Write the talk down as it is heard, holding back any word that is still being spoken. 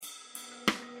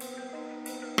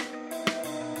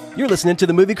You're listening to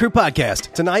the Movie Crew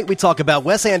Podcast. Tonight we talk about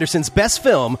Wes Anderson's best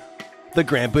film, The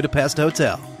Grand Budapest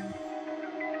Hotel.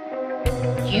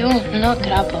 You no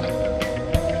trouble.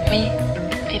 Me,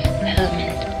 Fifth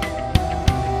Element.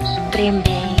 Supreme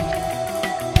Being.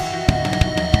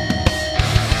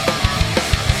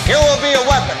 You will be a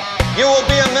weapon. You will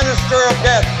be a minister of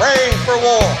death, praying for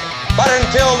war. But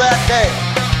until that day,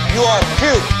 you are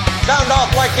cute. Sound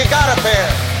off like you got a pair.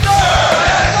 Sir!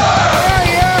 Yes, sir!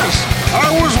 Yes! I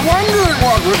was wondering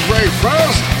what would break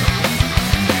first.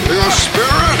 Your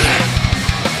spirit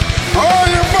or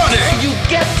your money? You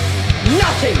get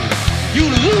nothing.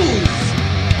 You lose.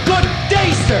 Good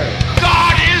day, sir.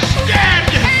 God is dead.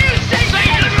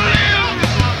 Satan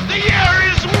lives. The year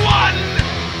is won.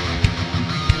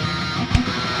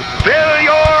 Fill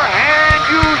your hand,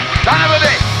 you son of a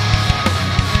bitch.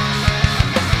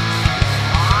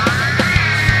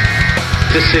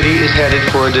 The city is headed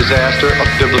for a disaster of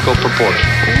biblical proportion.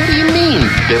 What do you mean,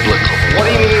 biblical? What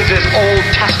he means is Old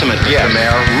Testament, Mr.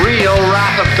 Mayor. Real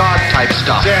wrath of God type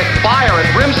stuff. Fire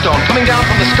and brimstone coming down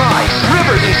from the skies.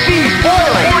 Rivers and seas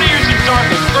boiling. 40 years of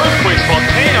darkness, earthquakes,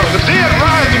 volcanoes, the dead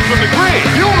rising from the grave.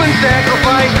 Human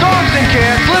sacrifice, dogs and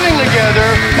cats living together.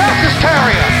 Mass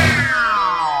hysteria.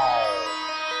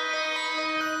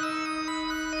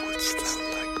 Wouldst thou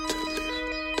like to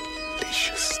live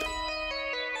deliciously?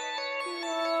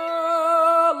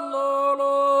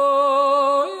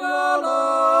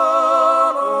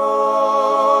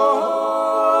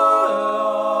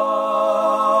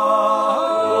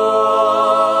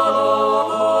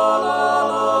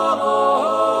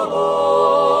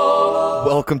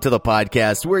 Welcome to the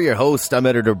podcast. We're your host. I'm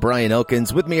editor Brian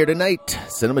Elkins. With me here tonight,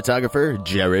 cinematographer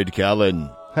Jared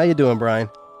Callen. How you doing, Brian?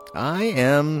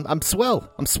 I'm swell.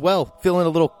 Feeling a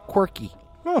little quirky.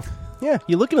 Oh, yeah,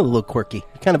 you're looking a little quirky.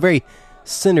 You're kind of very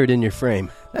centered in your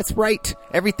frame. That's right.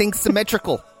 Everything's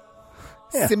symmetrical.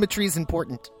 Yeah. Symmetry is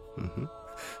important. Mm-hmm.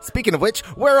 Speaking of which,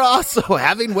 we're also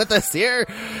having with us here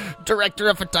director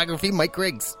of photography Mike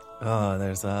Griggs. Oh,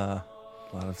 there's a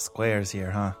lot of squares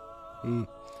here, huh?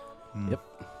 Yep.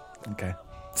 Okay.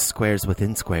 Squares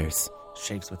within squares.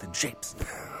 Shapes within shapes.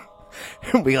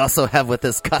 We also have with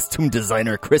us costume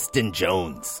designer Kristen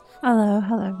Jones.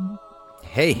 Hello.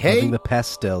 Hey. Loving the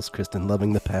pastels, Kristen.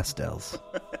 Loving the pastels.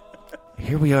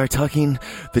 Here we are talking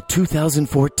the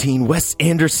 2014 Wes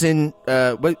Anderson,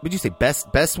 what would you say, best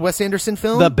Wes Anderson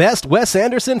film? The best Wes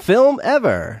Anderson film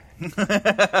ever.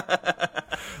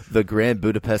 The Grand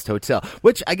Budapest Hotel,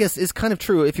 which I guess is kind of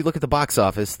true if you look at the box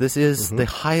office. This is the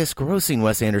highest grossing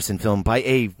Wes Anderson film by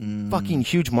a fucking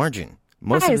huge margin.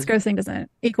 Highest grossing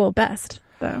doesn't equal best,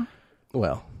 though.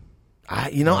 Well, I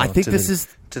think this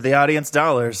is to the audience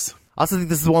dollars. I also think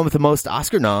this is the one with the most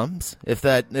Oscar noms, if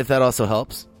that also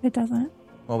helps. It doesn't.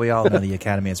 Well, we all know the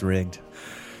Academy is rigged.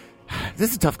 This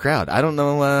is a tough crowd. I don't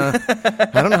know. I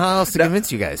don't know how else to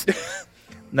convince you guys.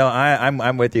 No,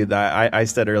 I'm with you. I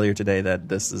said earlier today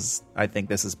that I think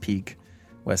this is peak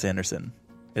Wes Anderson.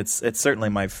 It's certainly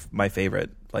my favorite.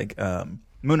 Like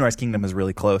Moonrise Kingdom is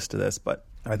really close to this, but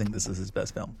I think this is his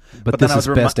best film. But this is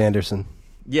best Anderson.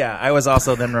 Yeah, I was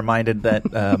also then reminded that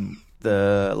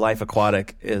the Life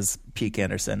Aquatic is peak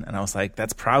Anderson, and I was like,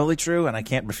 that's probably true, and I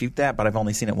can't refute that. But I've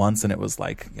only seen it once, and it was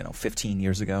like 15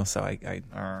 years ago, so I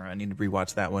need to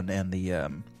rewatch that one and the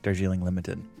Darjeeling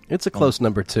Limited. It's a close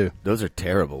number 2. Those are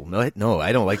terrible. No,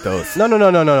 I don't like those. No.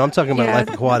 I'm talking about Life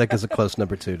Aquatic as a close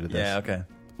number 2 to this. Yeah, okay.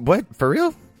 What? For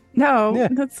real? No,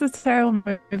 That's a terrible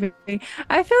movie.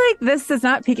 I feel like this is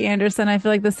not peak Anderson. I feel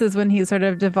like this is when he sort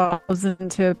of devolves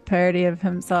into a parody of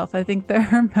himself. I think there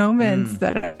are moments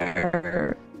that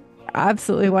are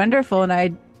absolutely wonderful, and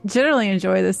I generally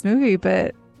enjoy this movie,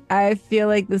 but I feel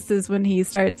like this is when he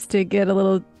starts to get a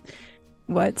little...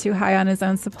 too high on his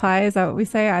own supply? Is that what we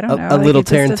say? I don't know. A little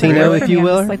Tarantino, if you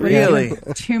will. Like, really?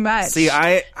 Too much. See,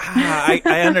 I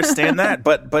understand that,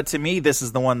 but to me, this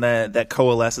is the one that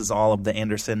coalesces all of the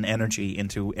Anderson energy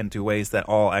into ways that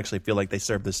all actually feel like they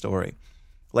serve the story.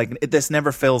 Like this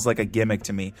never feels like a gimmick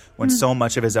to me when so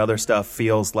much of his other stuff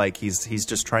feels like he's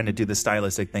just trying to do the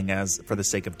stylistic thing as for the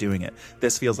sake of doing it.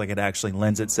 This feels like it actually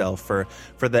lends itself for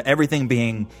the everything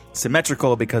being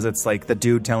symmetrical because it's like the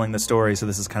dude telling the story. So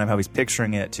this is kind of how he's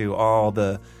picturing it, to all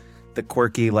the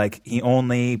quirky, like he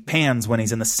only pans when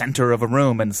he's in the center of a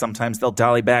room, and sometimes they'll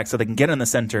dolly back so they can get in the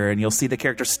center, and you'll see the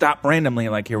character stop randomly.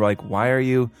 Like you're like, why are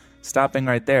you stopping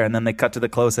right there? And then they cut to the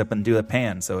close-up and do the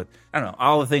pan. So I don't know,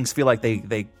 all the things feel like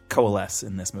they coalesce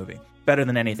in this movie better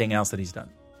than anything else that he's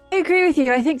done. I agree with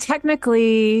you. I think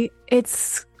technically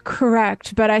it's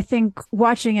Correct, but I think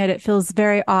watching it, it feels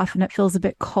very off and it feels a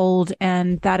bit cold,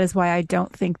 and that is why I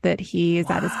don't think that he is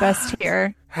at his best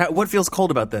here. What feels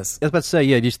cold about this? I was about to say,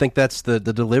 yeah, do you think that's the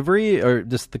delivery or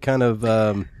just the kind of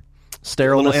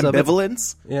sterileness of it?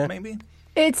 Ambivalence, maybe?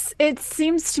 It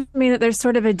seems to me that there's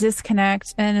sort of a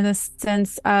disconnect, and in the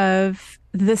sense of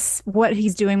this, what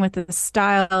he's doing with the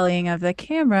styling of the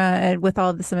camera and with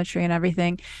all the symmetry and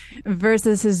everything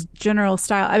versus his general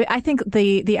style. I think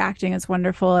the acting is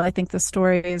wonderful. I think the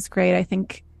story is great. I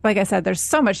think, like I said, there's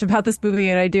so much about this movie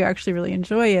and I do actually really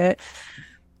enjoy it.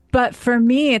 But for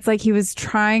me, it's like he was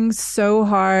trying so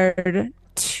hard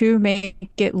to make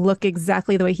it look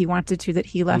exactly the way he wanted to, that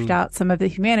he left out some of the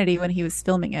humanity when he was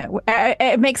filming it.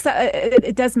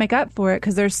 It does make up for it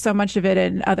because there's so much of it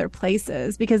in other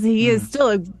places, because he is still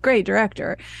a great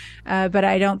director, but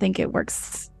I don't think it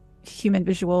works human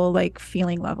visual like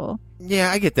feeling level. Yeah,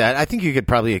 I get that. I think you could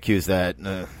probably accuse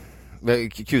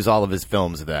all of his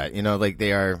films of that. You know, like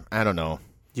they are, I don't know.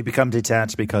 You become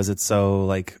detached because it's so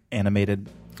like animated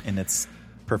in its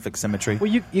perfect symmetry.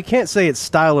 Well, you can't say it's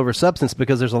style over substance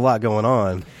because there's a lot going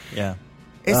on. Yeah.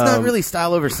 It's not really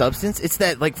style over substance. It's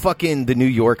that like fucking The New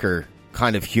Yorker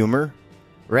kind of humor,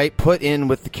 right? Put in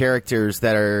with the characters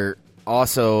that are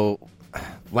also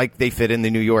like they fit in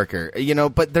The New Yorker, you know,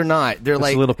 but they're not. They're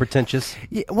like a little pretentious.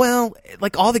 Yeah, well,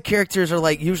 like all the characters are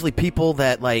like usually people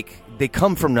that like they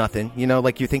come from nothing, you know,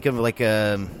 like you think of like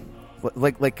fucking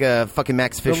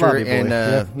Max Fisher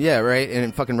and yeah, right,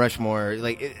 and fucking Rushmore.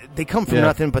 Like they come from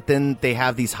nothing, but then they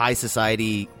have these high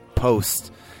society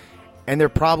posts, and their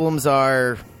problems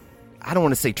are, I don't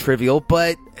want to say trivial,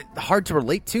 but hard to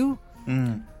relate to.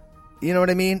 You know what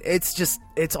I mean? It's just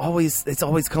it's always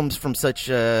comes from such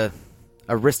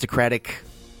aristocratic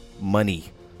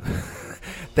money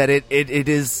that it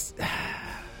is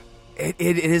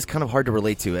kind of hard to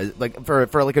relate to, as, like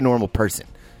for like a normal person.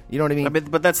 You know what I mean?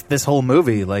 But that's this whole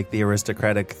movie, like the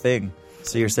aristocratic thing.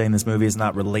 So you're saying this movie is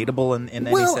not relatable in any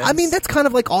sense? Well, I mean, that's kind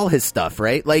of like all his stuff,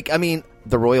 right? Like, I mean,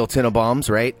 the Royal Tenenbaums,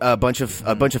 right? A bunch of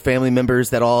family members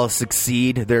that all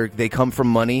succeed. They come from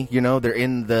money, you know. They're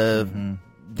in the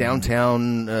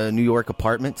downtown New York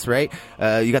apartments, right?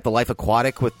 You got The Life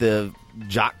Aquatic with the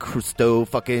Jacques Cousteau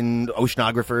fucking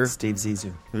oceanographer, Steve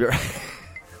Zissou.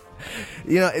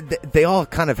 You know, they all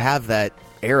kind of have that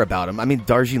air about them. I mean,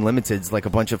 Darjeeling Limited's like a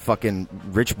bunch of fucking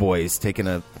rich boys taking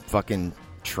a fucking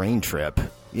train trip,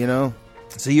 you know?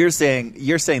 So you're saying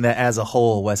that as a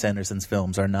whole, Wes Anderson's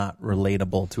films are not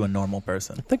relatable to a normal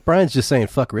person? I think Brian's just saying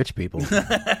fuck rich people.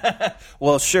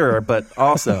 Well, sure, but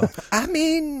also, I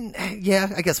mean, yeah,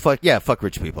 I guess fuck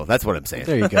rich people. That's what I'm saying.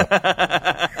 There you go.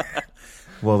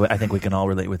 Well, I think we can all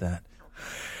relate with that.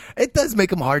 It does make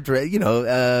them hard to, you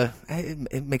know,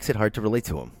 it makes it hard to relate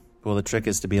to them. Well, the trick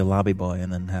is to be a lobby boy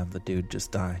and then have the dude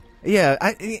just die. Yeah,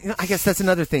 I guess that's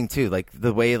another thing too. Like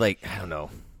the way, like I don't know,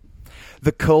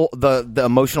 the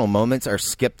emotional moments are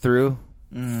skipped through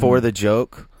for the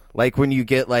joke. Like when you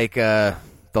get like the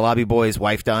lobby boy's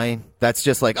wife dying, that's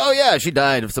just like, oh yeah, she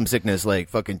died of some sickness like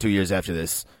fucking 2 years after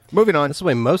this. Moving on. That's the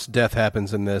way most death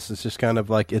happens in this. It's just kind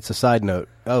of like it's a side note.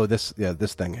 Oh, this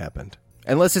thing happened.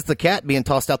 Unless it's the cat being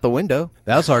tossed out the window.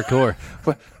 That was hardcore.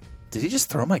 Did he just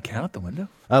throw my cat out the window?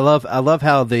 I love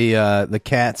how the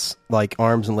cat's like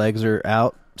arms and legs are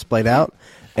out, splayed out,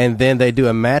 and then they do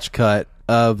a match cut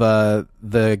of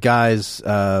the guys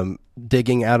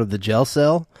digging out of the jail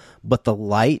cell, but the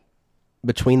light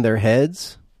between their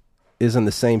heads is in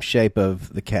the same shape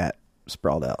of the cat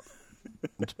sprawled out.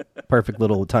 It's perfect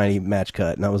little tiny match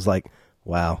cut, and I was like,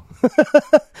 wow.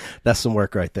 That's some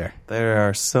work right there. There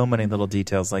are so many little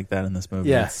details like that in this movie.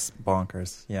 Yeah. It's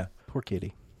bonkers. Yeah. Poor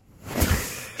kitty.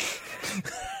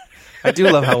 I do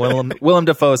love how Willem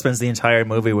Dafoe spends the entire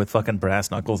movie with fucking brass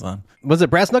knuckles on. Was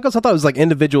it brass knuckles? I thought it was like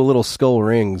individual little skull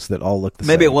rings that all look the same.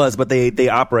 Maybe it was, but they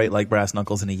operate like brass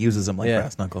knuckles, and he uses them like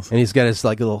brass knuckles. And he's got his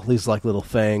little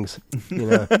fangs. You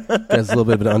know, has a little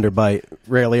bit of an underbite.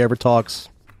 Rarely ever talks.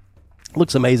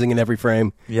 Looks amazing in every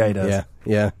frame. Yeah, he does.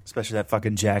 Yeah. Especially that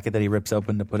fucking jacket that he rips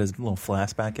open to put his little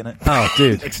flask back in it. Oh,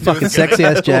 dude. Fucking sexy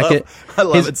ass jacket. I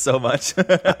love it so much.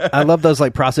 I love those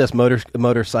like processed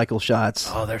motorcycle shots.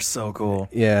 Oh, they're so cool.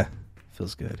 Yeah.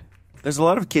 Feels good. There's a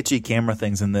lot of kitschy camera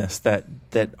things in this that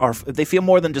are, they feel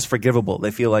more than just forgivable.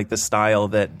 They feel like the style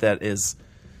that is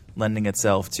lending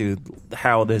itself to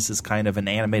how this is kind of an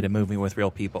animated movie with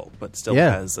real people, but still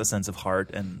has a sense of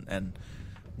heart and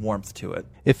warmth to it.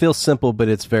 It feels simple, but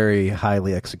it's very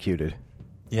highly executed.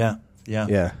 Yeah.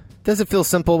 Does it feel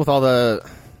simple with all the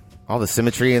All the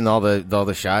symmetry and all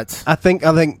the shots. I think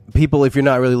people, if you're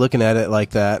not really looking at it like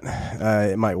that,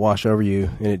 it might wash over you,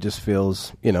 and it just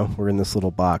feels, we're in this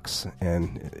little box,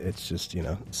 and it's just,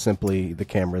 simply the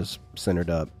camera's centered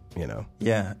up,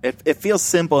 Yeah, it feels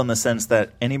simple in the sense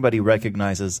that anybody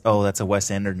recognizes, oh, that's a Wes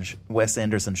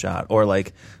Anderson shot, or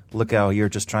like, look how you're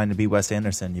just trying to be Wes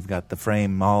Anderson. You've got the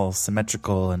frame all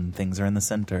symmetrical and things are in the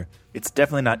center. It's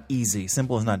definitely not easy.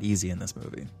 Simple is not easy in this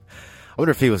movie. I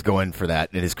wonder if he was going for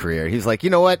that in his career. He's like, you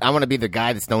know what? I want to be the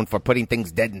guy that's known for putting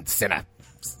things dead in center.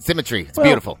 Symmetry. It's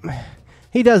beautiful.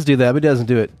 He does do that, but he doesn't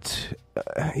do it.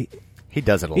 He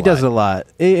does it a lot. He does it a lot.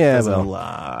 Yeah, does it a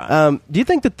lot. Do you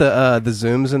think that the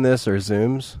zooms in this are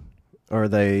zooms, or are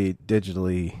they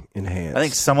digitally enhanced? I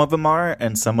think some of them are,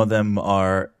 and some of them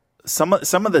are. Some of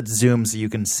the zooms you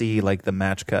can see, like the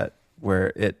match cut,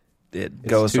 where it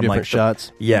goes two from different like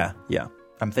shots. Yeah.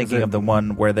 I'm thinking of the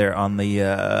one where they're on the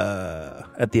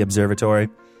at the observatory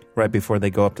right before they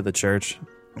go up to the church,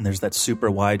 and there's that super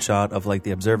wide shot of like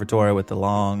the observatory with the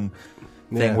long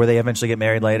thing where they eventually get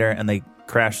married later, and they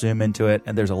crash zoom into it,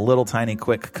 and there's a little tiny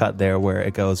quick cut there where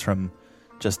it goes from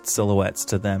just silhouettes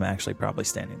to them actually probably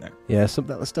standing there. Yeah,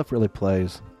 that stuff really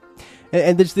plays.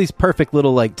 And there's these perfect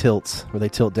little like tilts where they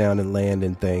tilt down and land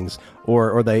in things,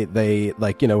 or they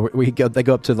like they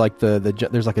go up to like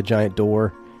there's like a giant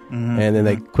door. Mm-hmm, and then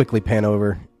they quickly pan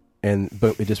over, and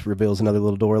boom, it just reveals another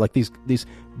little door. Like these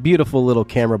beautiful little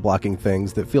camera blocking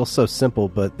things that feel so simple,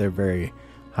 but they're very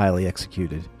highly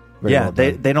executed. Well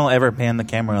they don't ever pan the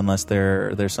camera unless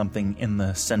there's something in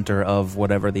the center of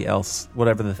whatever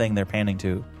the thing they're panning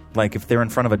to. Like if they're in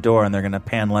front of a door and they're going to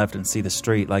pan left and see the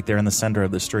street, like they're in the center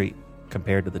of the street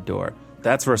compared to the door.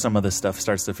 That's where some of this stuff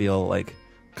starts to feel like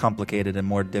complicated and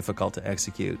more difficult to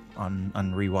execute on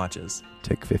rewatches.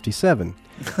 Take 57.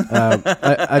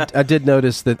 I did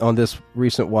notice that on this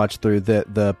recent watch through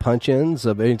that the punch ins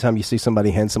of anytime you see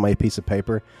somebody hand somebody a piece of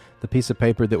paper, the piece of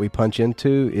paper that we punch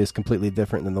into is completely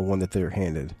different than the one that they're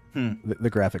handed.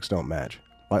 The graphics don't match.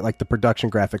 Like the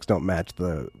production graphics don't match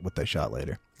what they shot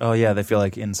later. Oh yeah, they feel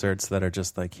like inserts that are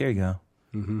just like, here you go.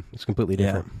 Mm-hmm. It's completely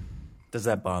different. Yeah. Does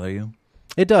that bother you?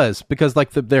 It does, because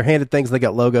like they're handed things, they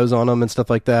got logos on them and stuff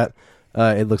like that.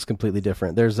 It looks completely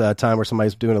different. There's a time where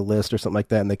somebody's doing a list or something like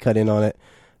that, and they cut in on it.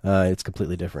 It's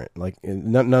completely different. Like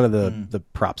none of the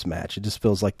props match. It just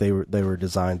feels like they were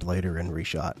designed later and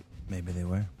reshot. Maybe they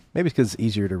were. Maybe it's because it's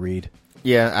easier to read.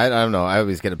 Yeah, I don't know. I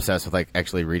always get obsessed with like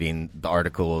actually reading the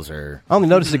articles or. I only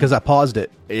noticed it because I paused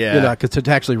it. Yeah, because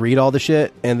to actually read all the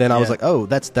shit, and then I was like, oh,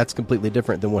 that's completely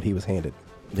different than what he was handed.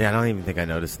 Yeah, I don't even think I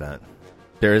noticed that.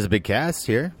 There is a big cast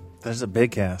here. There's a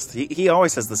big cast. He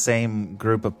always has the same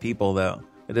group of people, though.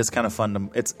 It is kind of fun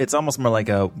to. It's almost more like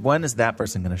when is that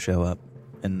person going to show up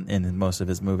in most of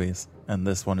his movies, and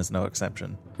this one is no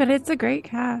exception. But it's a great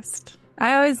cast.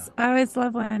 I always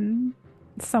love when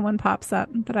someone pops up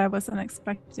that I wasn't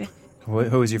expecting.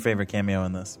 Who is your favorite cameo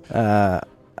in this? I'm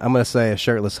going to say a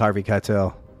shirtless Harvey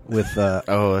Keitel with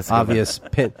obvious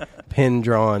pin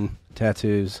drawn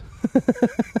tattoos.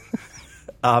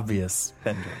 Obvious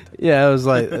pendant. Yeah, I was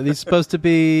like, are these supposed to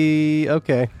be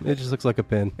okay? It just looks like a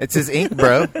pin. It's his ink,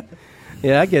 bro.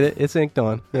 Yeah, I get it. It's inked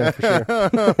on. Yeah, for sure.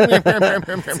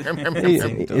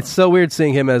 It's so weird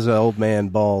seeing him as an old man,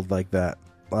 bald like that.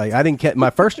 Like I didn't catch my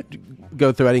first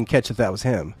go through. I didn't catch that was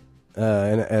him.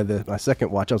 And my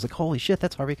second watch, I was like, "Holy shit,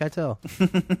 that's Harvey Keitel."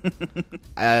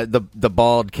 The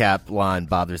bald cap line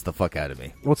bothers the fuck out of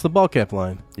me. What's the bald cap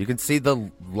line? You can see the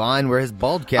line where his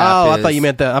bald cap. Oh, is. I thought you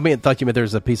meant that. I thought you meant there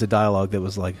was a piece of dialogue that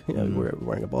was like, we're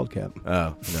wearing a bald cap.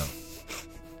 Oh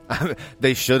no,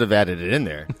 they should have added it in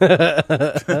there.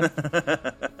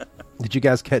 Did you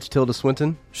guys catch Tilda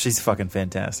Swinton? She's fucking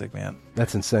fantastic, man.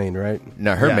 That's insane, right?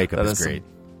 No, her makeup is great.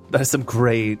 That is some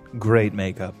great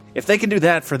makeup. If they can do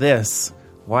that for this,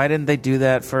 why didn't they do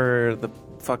that for the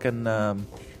fucking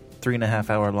 3.5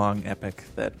 hour long epic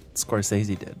that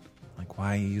Scorsese did? Like,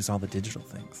 why use all the digital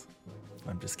things?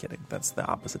 I'm just kidding. That's the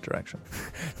opposite direction.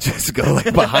 Just go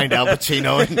like behind Al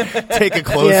Pacino and take a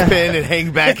clothespin and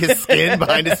hang back his skin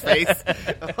behind his face.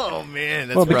 Oh man,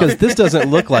 that's because this doesn't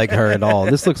look like her at all.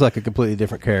 This looks like a completely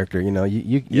different character. You know,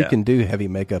 you can do heavy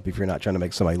makeup if you're not trying to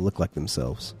make somebody look like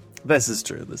themselves. This is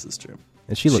true.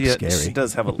 And she looks scary. She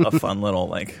does have a fun little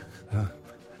like.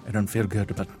 I don't feel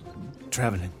good about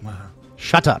traveling. Wow.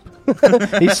 Shut up.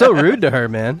 He's so rude to her,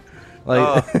 man.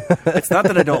 Like, it's not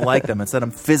that I don't like them; it's that I'm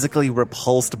physically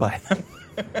repulsed by them.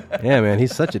 Yeah, man,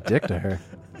 he's such a dick to her.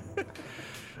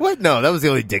 What? No, that was the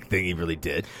only dick thing he really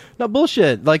did. No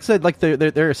bullshit. Like said, like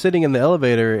they're sitting in the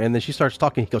elevator, and then she starts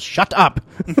talking. He goes, "Shut up."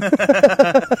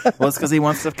 Well, it's because he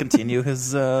wants to continue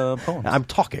his poem. I'm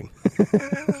talking.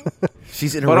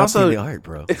 She's interrupting the art,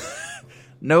 bro.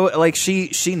 No, like she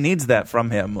needs that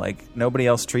from him. Like nobody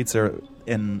else treats her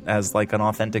as like an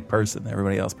authentic person.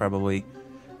 Everybody else probably,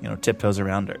 tiptoes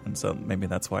around her, and so maybe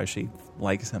that's why she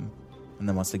likes him and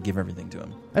then wants to give everything to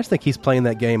him. I just think he's playing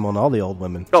that game on all the old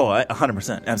women. Oh,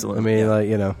 100%, absolutely. I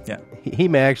mean, he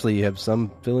may actually have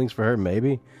some feelings for her,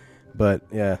 maybe, but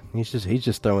yeah, he's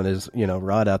just throwing his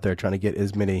rod out there trying to get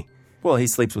as many. Well, he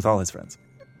sleeps with all his friends.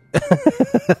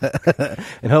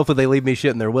 And hopefully they leave me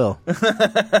shit in their will.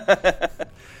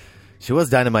 She was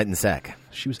dynamite in the sack.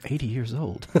 She was 80 years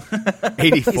old.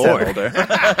 84. Older.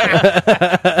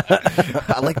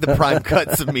 I like the prime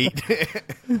cuts of meat.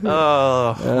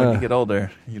 When you get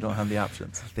older, you don't have the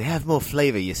options. They have more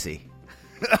flavor, you see.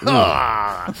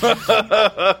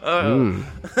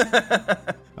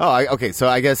 Okay. So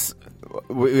I guess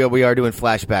we are doing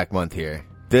flashback month here.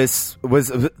 This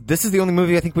is the only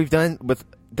movie I think we've done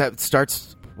that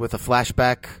starts with a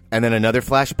flashback and then another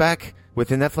flashback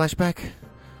within that flashback.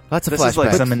 Lots of flashbacks. Is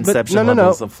like some Inception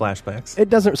levels of flashbacks. It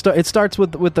doesn't start. It starts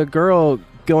with a girl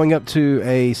going up to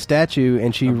a statue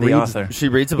and she reads. She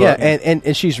reads a book. Yeah,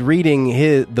 and she's reading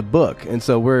the book, and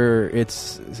so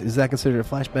is that considered a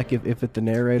flashback if the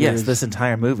narrator? Yes, this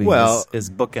entire movie is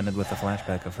bookended with a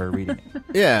flashback of her reading it.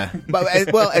 Yeah,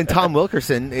 and Tom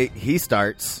Wilkerson he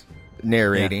starts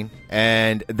narrating,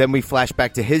 and then we flash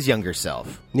back to his younger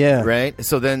self. Yeah, right.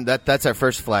 So then that's our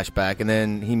first flashback, and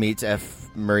then he meets F.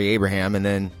 Murray Abraham, and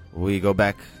then we go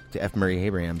back to F. Murray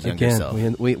Abraham's younger self.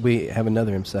 We have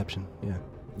another Inception.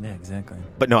 Yeah, exactly.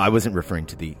 But no, I wasn't referring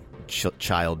to the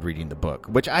child reading the book,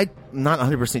 which I'm not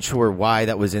 100% sure why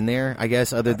that was in there, I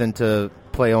guess, other than to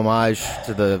play homage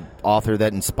to the author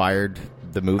that inspired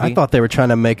the movie. I thought they were trying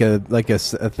to make a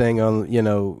thing on,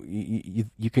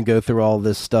 you can go through all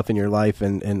this stuff in your life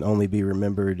and only be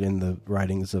remembered in the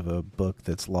writings of a book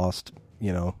that's lost,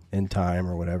 in time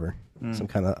or whatever. Some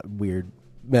kind of weird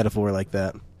metaphor like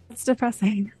that. It's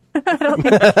depressing. I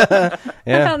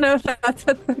don't know if that's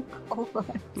what the goal was.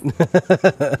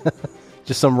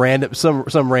 Just some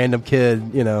random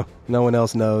kid, no one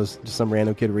else knows. Just some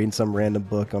random kid reading some random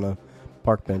book on a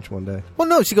park bench one day. Well,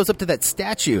 no, she goes up to that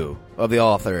statue of the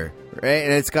author, right?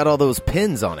 And it's got all those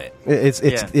pins on it.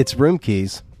 It's room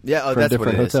keys. Yeah, from that's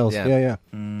different what it hotels. is. Yeah.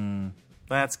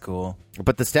 That's cool.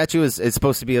 But the statue is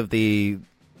supposed to be of the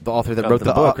author that wrote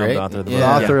the book, right? The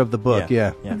author of the book,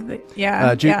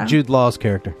 yeah. Jude Law's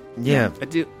character. Yeah.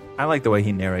 I like the way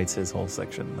he narrates his whole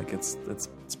section. Like it's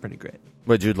pretty great.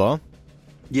 What, Jude Law?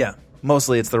 Yeah.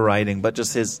 Mostly it's the writing, but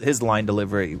just his line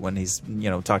delivery when he's,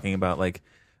 talking about like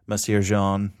Monsieur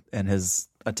Jean and his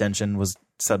attention was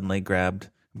suddenly grabbed,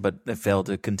 but it failed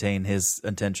to contain his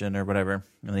attention or whatever.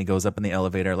 And then he goes up in the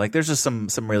elevator. Like there's just some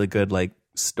really good like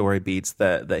story beats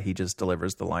that he just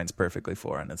delivers the lines perfectly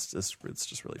for, and it's just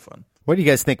really fun. What do you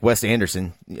guys think Wes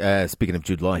Anderson, speaking of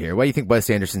Jude Law here, why do you think Wes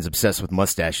Anderson's obsessed with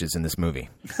mustaches in this movie?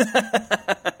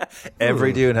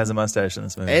 Every dude has a mustache in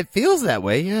this movie. It feels that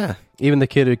way, yeah. Even the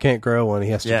kid who can't grow one, he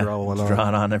has to draw one on. Draw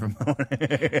it on every moment.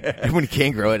 And when he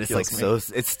can't grow it,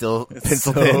 it's still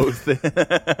pencil thin.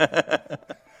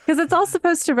 Because it's all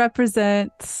supposed to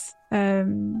represent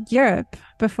Europe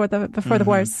before the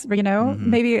wars.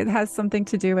 Maybe it has something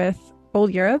to do with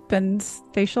old Europe and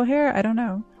facial hair. I don't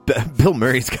know. Bill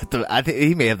Murray's got I think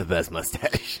he may have the best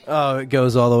mustache. Oh, it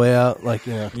goes all the way out, like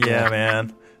Yeah,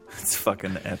 man, it's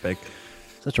fucking epic.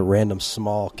 Such a random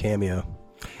small cameo.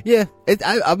 Yeah, it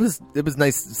was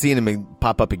nice seeing him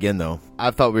pop up again, though.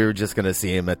 I thought we were just going to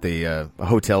see him at the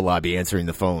hotel lobby answering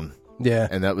the phone. Yeah,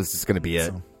 and that was just going to be it.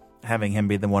 So, having him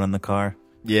be the one in the car.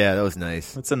 Yeah, that was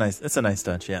nice. It's a nice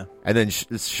touch. Yeah, and then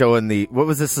showing what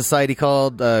was this society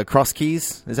called? Cross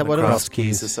Keys? Is that what it was? Cross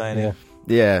Keys Society.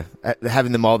 Yeah,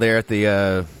 having them all there at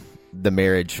the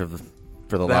marriage for the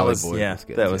Lolly Boy. Yeah,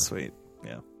 that was sweet.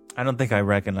 Yeah, I don't think I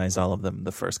recognized all of them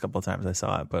the first couple of times I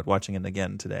saw it, but watching it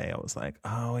again today, I was like,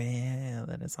 oh yeah,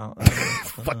 that is all.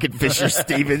 Fucking Fisher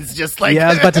Stevens, just like I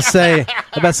was about to say.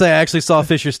 I actually saw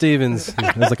Fisher Stevens.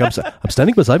 I was like, I'm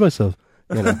standing beside myself.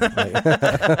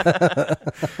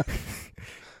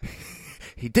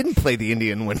 He didn't play the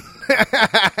Indian one.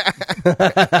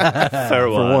 For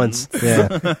once.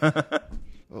 Yeah.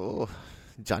 Oh,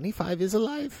 Johnny Five is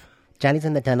alive. Johnny's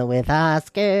in the tunnel with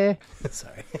Oscar.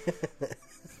 Sorry.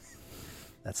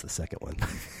 That's the second one.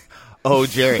 Oh,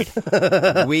 Jared.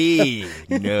 We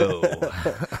know.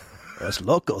 Us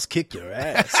locals kick your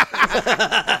ass.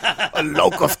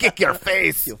 Locals kick your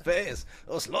face. Your face.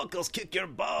 Us locals kick your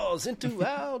balls into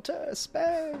outer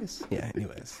space. Yeah,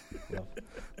 anyways.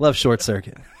 Love Short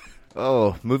Circuit.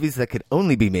 Oh, movies that could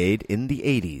only be made in the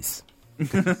 80s.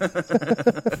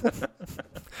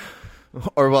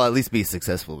 Or, well, at least be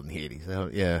successful in the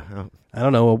 80s. I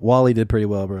don't know. Wall-E did pretty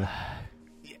well, bro.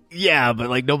 Yeah, but,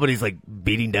 like, nobody's, like,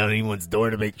 beating down anyone's door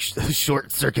to make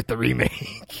Short Circuit the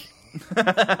remake.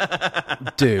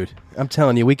 Dude, I'm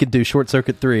telling you, we could do Short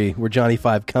Circuit 3 where Johnny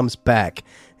Five comes back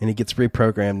and he gets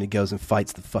reprogrammed and he goes and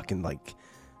fights the fucking, like,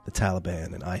 the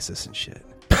Taliban and ISIS and shit.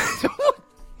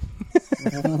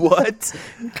 What?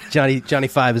 Johnny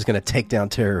Five is going to take down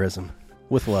terrorism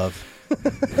with love.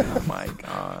 Oh, my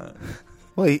God.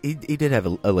 Well, he did have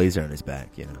a laser on his back,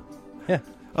 you know. Yeah.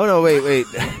 Oh, no, wait.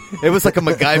 It was like a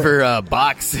MacGyver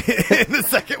box in the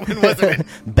second one, wasn't it?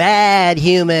 Bad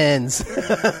humans.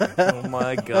 Oh,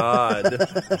 my God.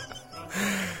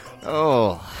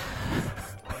 Oh.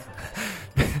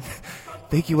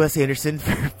 Thank you, Wes Anderson,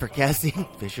 for casting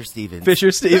Fisher Stevens.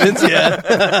 Fisher Stevens,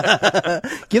 yeah.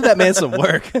 Give that man some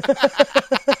work.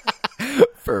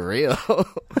 For real.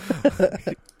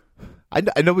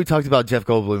 I know we talked about Jeff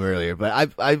Goldblum earlier,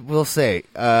 but I will say,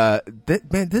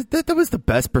 that was the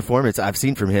best performance I've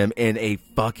seen from him in a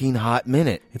fucking hot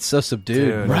minute. It's so subdued,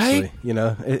 Dude, mostly, right? You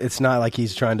know, it's not like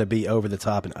he's trying to be over the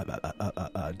top and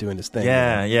doing his thing.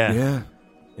 Yeah, you know? yeah.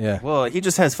 Yeah. Well, he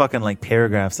just has fucking like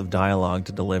paragraphs of dialogue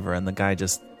to deliver, and the guy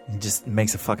just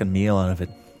makes a fucking meal out of it.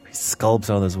 He sculpts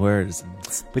all those words.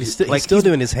 But he's still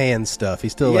doing his hand stuff.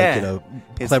 He's still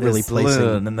cleverly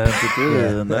placing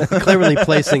cleverly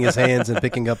placing his hands and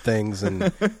picking up things,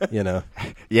 and you know.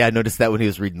 Yeah, I noticed that when he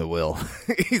was reading the will.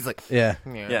 He's like, yeah.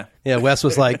 Wes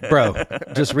was like, bro,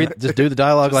 just do the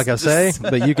dialogue like I say,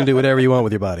 but you can do whatever you want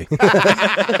with your body.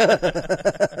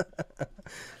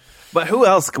 But who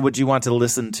else would you want to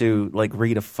listen to, like,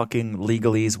 read a fucking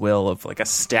legalese will of, like, a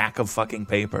stack of fucking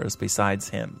papers besides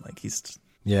him? Like, he's...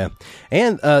 Yeah.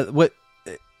 And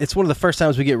it's one of the first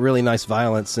times we get really nice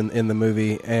violence in the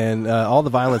movie, and all the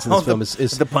violence in this film is...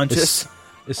 The punches?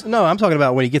 No, I'm talking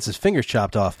about when he gets his fingers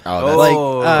chopped off.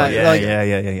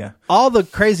 Yeah. All the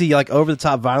crazy, like,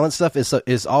 over-the-top violent stuff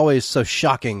is always so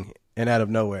shocking and out of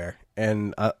nowhere,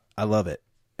 and I love it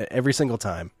every single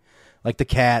time. Like the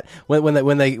cat when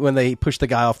they push the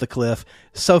guy off the cliff,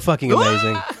 so fucking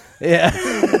amazing. Yeah,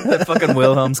 that fucking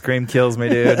Wilhelm scream kills me,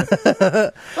 dude.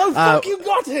 Oh fuck, you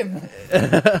got him!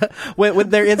 when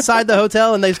they're inside the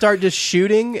hotel and they start just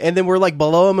shooting, and then we're like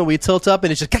below them and we tilt up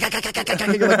and it's just you're like,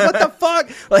 what the fuck?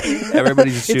 Like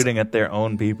everybody's shooting at their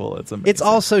own people. It's amazing. It's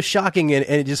all so shocking, and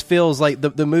it just feels like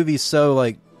the movie's so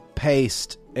like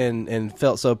paced and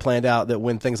felt so planned out that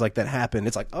when things like that happen,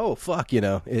 it's like, oh fuck, you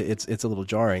know, it's a little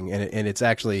jarring, and it's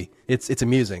actually it's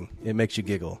amusing. It makes you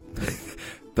giggle.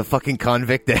 The fucking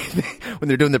convict that when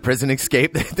they're doing the prison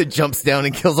escape that jumps down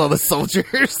and kills all the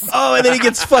soldiers. Oh, and then he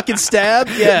gets fucking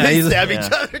stabbed. Yeah, they stab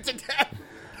each other to death.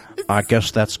 I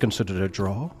guess that's considered a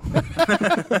draw.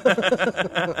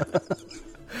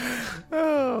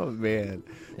 Oh man,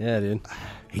 yeah, dude.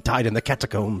 He died in the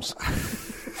catacombs.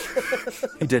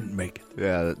 He didn't make it.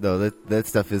 Yeah, no, that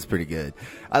stuff is pretty good.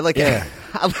 I like it.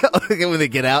 I like it when they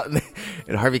get out and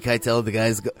Harvey Keitel, the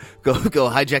guys go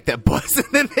hijack that bus, and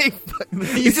then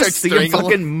you just see him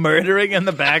fucking murdering in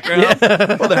the background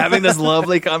while they're having this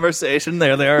lovely conversation.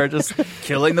 There they are, just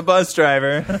killing the bus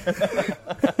driver,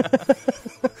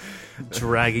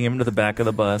 dragging him to the back of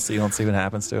the bus so you don't see what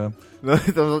happens to him.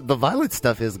 The violent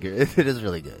stuff is good. It is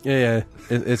really good. Yeah,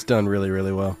 it's done really,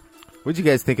 really well. What did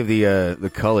you guys think of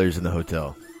the colors in the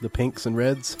hotel? The pinks and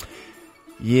reds?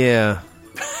 Yeah.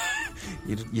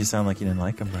 You sound like you didn't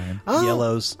like them, Brian. Oh,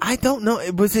 yellows. I don't know.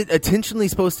 Was it intentionally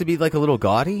supposed to be like a little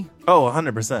gaudy? Oh,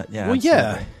 100%. Yeah. Well,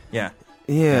 absolutely. Yeah.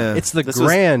 It's the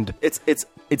grand.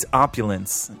 It's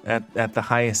opulence at the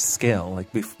highest scale.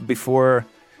 Like before,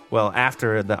 well,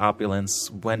 after the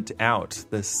opulence went out,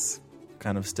 this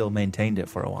kind of still maintained it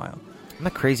for a while. I'm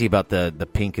not crazy about the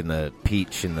pink and the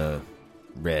peach and the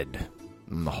red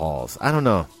in the halls. I don't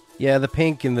know. Yeah, the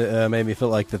pink and the made me feel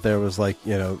like that there was like,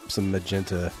 you know, some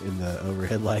magenta in the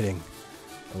overhead lighting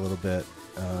a little bit.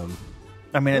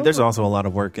 I mean, there's also a lot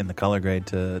of work in the color grade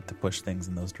to push things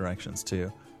in those directions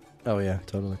too. Oh yeah,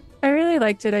 totally. I really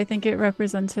liked it. I think it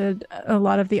represented a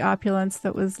lot of the opulence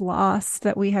that was lost,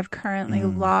 that we have currently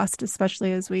lost,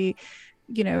 especially as we,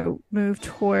 you know, move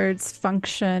towards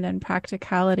function and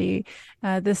practicality.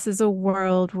 This is a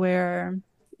world where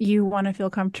you want to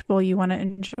feel comfortable, you want to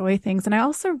enjoy things. And I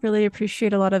also really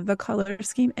appreciate a lot of the color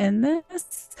scheme in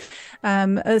this,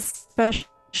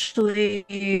 especially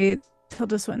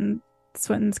Tilda Swinton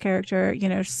Swinton's character,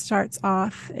 starts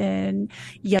off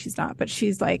she's not, but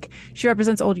she's like, she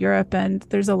represents old Europe, and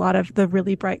there's a lot of the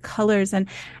really bright colors. And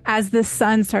as the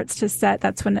sun starts to set,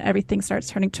 that's when everything starts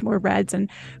turning to more reds and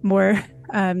more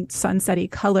sunsetty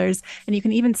colors. And you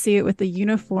can even see it with the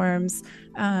uniforms.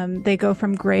 They go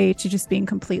from gray to just being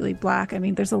completely black. I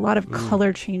mean, there's a lot of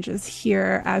color changes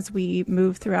here as we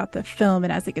move throughout the film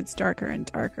and as it gets darker and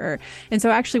darker. And so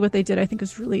actually what they did, I think,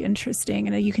 is really interesting.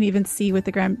 And you can even see with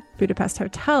the Grand Budapest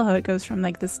Hotel how it goes from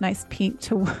like this nice pink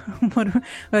to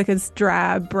like this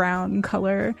drab brown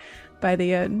color by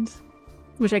the end,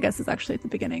 which I guess is actually at the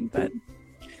beginning, but...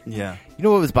 Yeah. You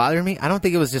know what was bothering me? I don't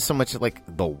think it was just so much like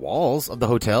the walls of the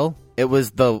hotel. It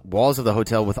was the walls of the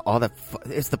hotel with all that.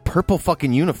 It's the purple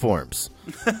fucking uniforms,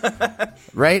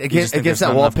 right? Against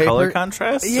that wallpaper. Color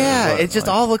contrast. Yeah, it just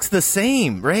all looks the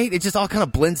same, right? It just all kind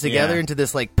of blends together into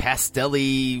this like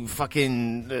pastel-y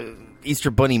fucking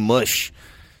Easter Bunny mush.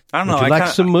 I don't know. Would you like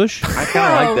some mush? I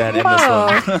kind of like that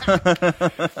in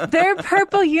this one. Their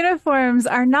purple uniforms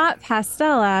are not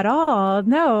pastel at all.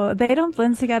 No, they don't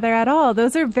blend together at all.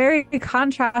 Those are very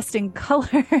contrasting colors.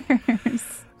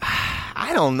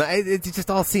 I don't know. It just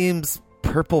all seems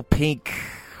purple, pink,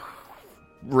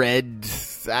 red.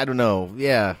 I don't know.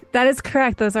 Yeah. That is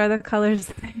correct. Those are the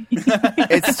colors.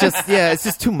 It's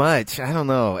just too much. I don't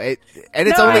know.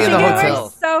 It's only in the hotel. It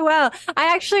works so well.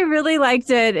 I actually really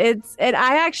liked it.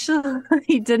 I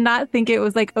actually did not think it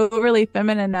was like overly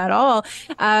feminine at all.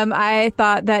 I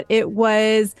thought that it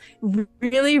was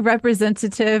really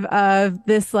representative of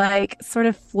this like sort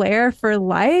of flair for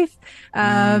life.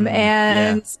 Like,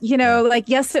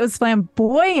 yes, it was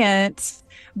flamboyant,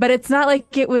 but it's not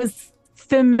like it was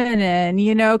feminine,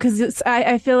 because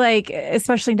I feel like,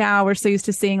 especially now, we're so used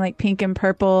to seeing like pink and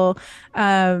purple.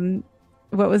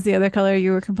 What was the other color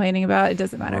you were complaining about? It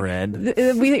doesn't matter. Red.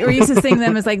 We're used to seeing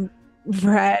them as like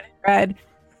red.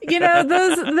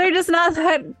 Those, they're just not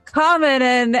that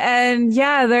common, and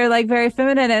yeah, they're like very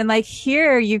feminine. And like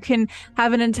here, you can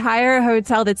have an entire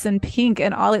hotel that's in pink,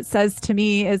 and all it says to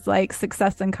me is like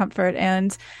success and comfort,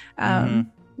 and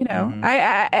and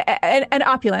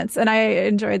opulence, and I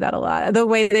enjoyed that a lot. The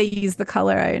way they use the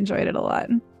color, I enjoyed it a lot.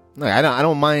 I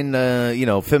don't mind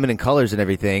feminine colors and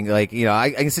everything. Like, I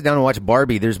can sit down and watch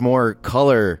Barbie. There's more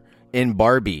color in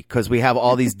Barbie because we have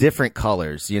all these different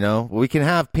colors. We can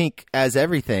have pink as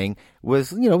everything. We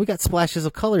got splashes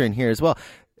of color in here as well.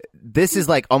 This is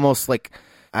like almost like,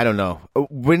 I don't know,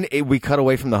 when we cut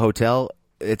away from the hotel,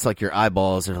 it's like your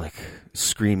eyeballs are like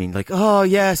screaming like, oh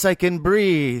yes, I can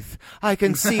breathe. I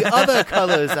can see other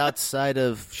colors outside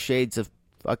of shades of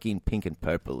fucking pink and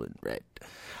purple and red.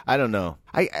 I don't know.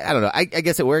 I don't know. I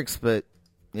guess it works, but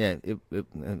yeah, it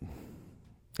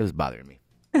was bothering me.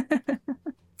 I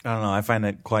don't know. I find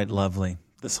it quite lovely.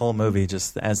 This whole movie,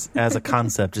 just as a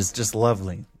concept, is just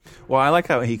lovely. Well, I like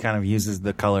how he kind of uses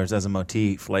the colors as a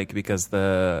motif, like because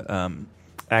the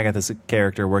Agatha's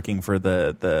character working for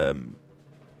the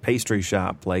pastry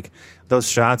shop, like those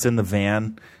shots in the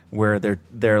van where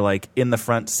they're like in the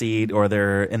front seat or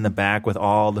they're in the back with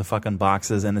all the fucking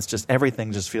boxes, and it's just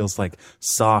everything just feels like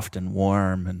soft and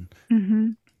warm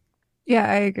and Yeah,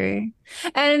 I agree.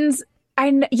 And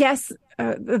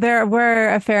there were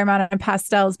a fair amount of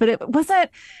pastels, but it wasn't,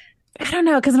 I don't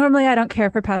know, because normally I don't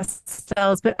care for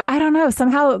pastels, but I don't know,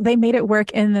 somehow they made it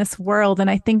work in this world, and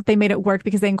I think they made it work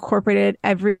because they incorporated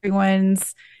everyone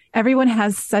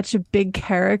has such a big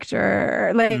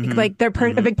character, like they're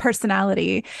a big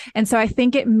personality. And so I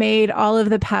think it made all of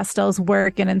the pastels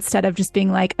work. And instead of just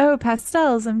being like, oh,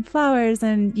 pastels and flowers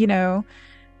and,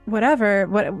 whatever,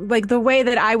 like the way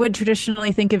that I would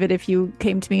traditionally think of it if you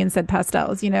came to me and said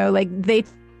pastels, like they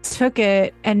took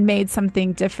it and made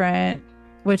something different,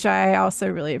 which I also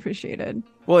really appreciated.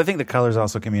 Well, I think the colors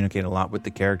also communicate a lot with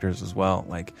the characters as well.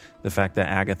 Like the fact that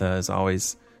Agatha is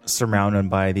always surrounded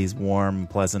by these warm,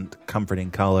 pleasant,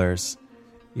 comforting colors,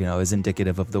 is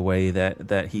indicative of the way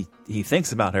that he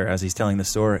thinks about her as he's telling the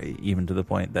story, even to the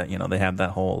point that, they have that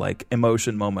whole like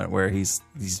emotion moment where he's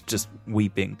just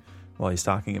weeping while he's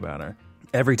talking about her.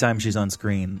 Every time she's on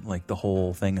screen, like the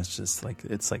whole thing is just like,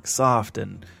 it's like soft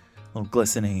and a little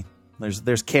glistening.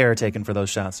 There's care taken for those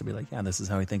shots to be like, yeah, this is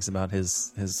how he thinks about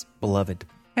his beloved.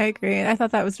 I agree. I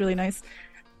thought that was really nice.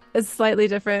 It's slightly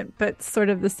different, but sort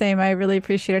of the same. I really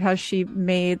appreciated how she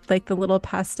made like the little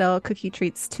pastel cookie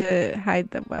treats to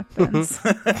hide the weapons.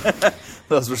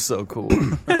 Those were so cool.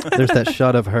 There's that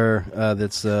shot of her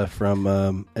that's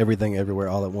from Everything Everywhere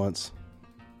All at Once.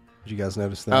 Did you guys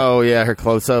notice that? Oh, yeah, her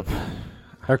close-up.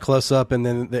 Her close-up, and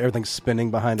then everything's spinning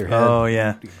behind her head. Oh,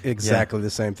 yeah. Exactly the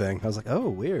same thing. I was like, oh,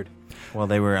 weird. While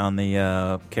they were on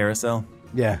the carousel?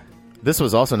 Yeah. This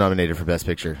was also nominated for Best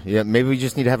Picture. Yeah, maybe we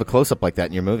just need to have a close-up like that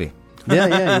in your movie.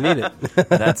 Yeah, you need it.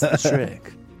 That's the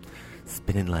trick.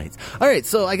 Spinning lights. All right,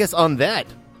 so I guess on that,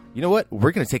 you know what?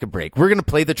 We're going to take a break. We're going to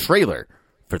play the trailer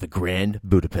for the Grand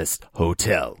Budapest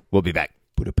Hotel. We'll be back.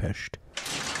 Budapest.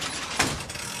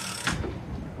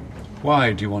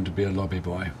 Why do you want to be a lobby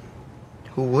boy?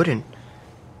 Who wouldn't?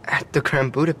 At the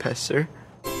Grand Budapest, sir.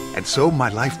 And so my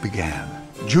life began.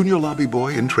 Junior lobby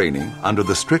boy in training under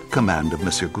the strict command of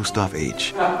Monsieur Gustave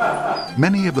H.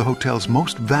 Many of the hotel's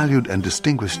most valued and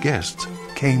distinguished guests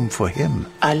came for him.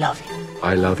 I love you.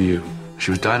 I love you. She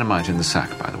was dynamite in the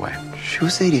sack, by the way. She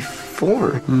was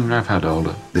 84. I've had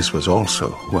older. This was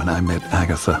also when I met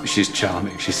Agatha. She's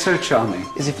charming. She's so charming.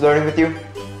 Is he flirting with you?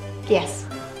 Yes.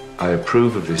 I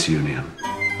approve of this union.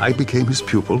 I became his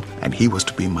pupil, and he was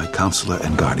to be my counselor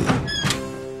and guardian.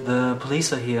 The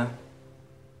police are here.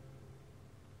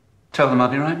 Tell them I'll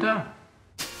be right down.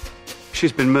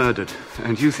 She's been murdered,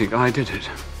 and you think I did it.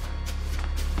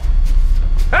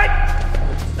 Hey!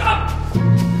 Stop!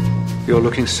 You're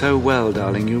looking so well,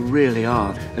 darling. You really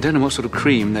are. I don't know what sort of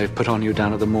cream they've put on you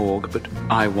down at the morgue, but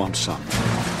I want some.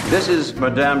 This is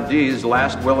Madame D's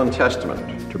last will and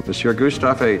testament. To Monsieur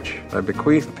Gustave H. I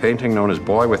bequeath a painting known as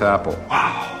Boy with Apple.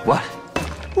 Wow. What?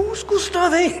 Who's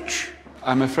Gustave H?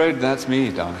 I'm afraid that's me,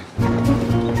 darling.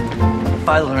 If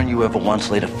I learn you ever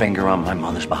once laid a finger on my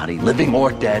mother's body, living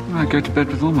or dead... I go to bed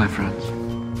with all my friends.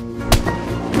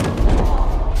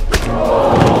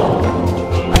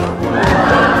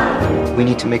 We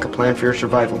need to make a plan for your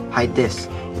survival. Hide this.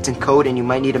 It's in code and you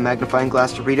might need a magnifying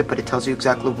glass to read it, but it tells you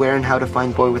exactly where and how to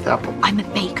find Boy with Apple. I'm a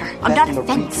baker. I'm not a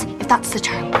fence, if that's the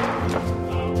term.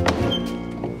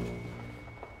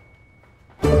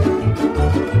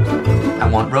 I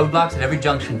want roadblocks at every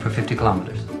junction for 50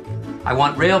 kilometers. I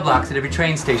want rail blocks at every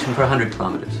train station for 100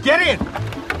 kilometers. Get in!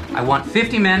 I want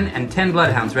 50 men and 10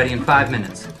 bloodhounds ready in 5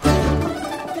 minutes.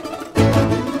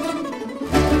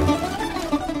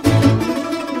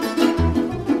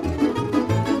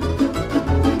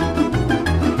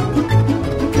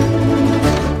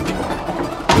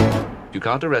 You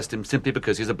can't arrest him simply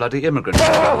because he's a bloody immigrant.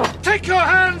 Take your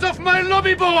hands off my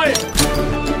lobby boy!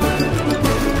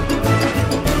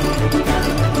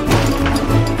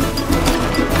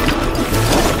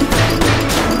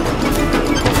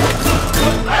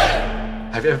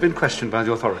 Have you ever been questioned by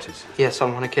the authorities? Yes,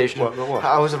 on one occasion. What?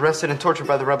 I was arrested and tortured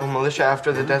by the rebel militia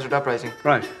after the desert uprising.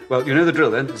 Right. Well, you know the drill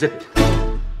then. Zip it.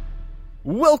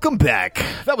 Welcome back.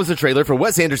 That was the trailer for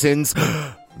Wes Anderson's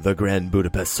The Grand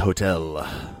Budapest Hotel.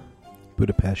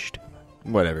 Budapest.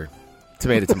 Whatever.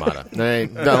 Tomato, tomato.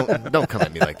 Don't come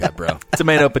at me like that, bro.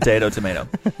 Tomato, potato, tomato.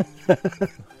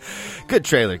 Good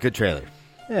trailer.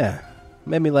 Yeah.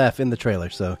 Made me laugh in the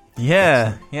trailer, so.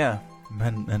 Yeah.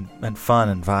 And fun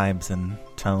and vibes and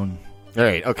tone. All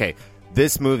right, okay.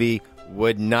 This movie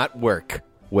would not work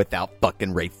without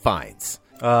fucking Ralph Fiennes.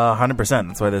 100%.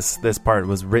 That's why this part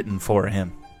was written for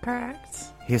him. Correct.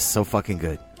 He is so fucking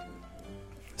good.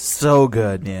 So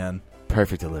good, man.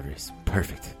 Perfect deliveries.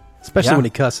 Perfect. Especially when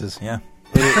he cusses. Yeah.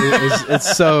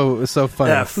 It's so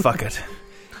funny. Yeah, fuck it.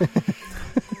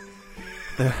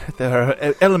 There are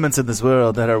elements in this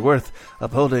world that are worth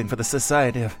upholding for the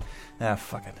society of...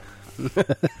 fuck it.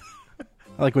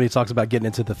 I like when he talks about getting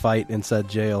into the fight inside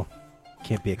jail.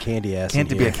 Can't be a candy ass. Can't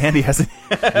be a candy ass.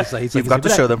 You've got to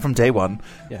show them from day one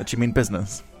that you mean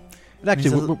business. But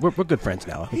actually, we're good friends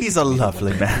now. He's a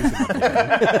lovely man.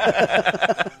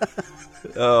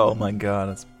 Oh my god,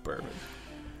 that's perfect.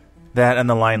 That and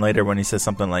the line later when he says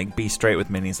something like, be straight with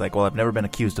me, and he's like, well, I've never been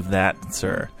accused of that,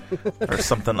 sir. Or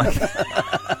something like that.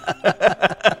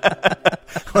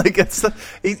 Like,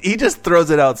 he just throws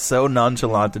it out so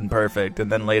nonchalant and perfect,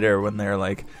 and then later when they're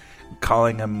like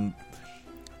calling him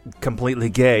completely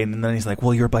gay, and then he's like,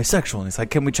 well, you're bisexual, and he's like,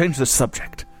 can we change the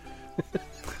subject?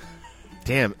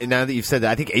 Damn, and now that you've said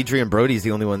that, I think Adrian Brody's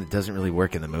the only one that doesn't really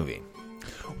work in the movie.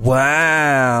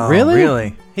 Wow.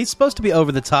 Really? He's supposed to be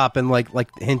over the top and like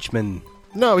henchman.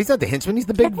 No, he's not the henchman. He's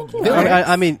the big villain.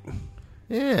 I mean,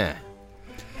 yeah.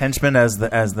 Henchman as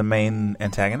the main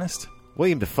antagonist?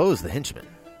 William Dafoe's the henchman.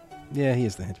 Yeah, he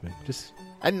is the henchman.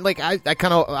 And like I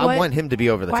kind of want him to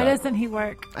be over the top. Why doesn't he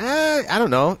work? I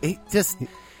don't know. He just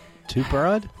too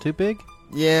broad, too big.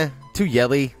 Yeah, too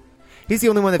yelly. He's the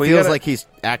only one that feels like he's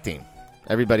acting.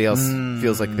 Everybody else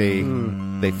feels like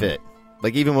they fit.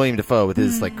 Like even William Dafoe with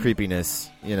his like creepiness,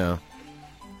 you know.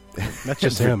 That's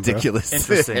just him, ridiculous.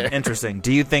 Bro. Interesting.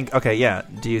 Do you think? Okay, yeah.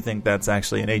 Do you think that's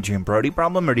actually an Adrian Brody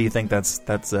problem, or do you think that's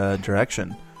a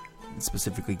direction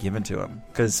specifically given to him?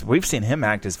 Because we've seen him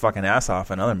act his fucking ass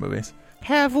off in other movies.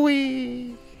 Have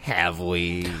we?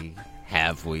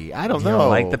 Have we? I don't You know. don't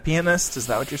like The Pianist? Is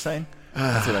that what you're saying?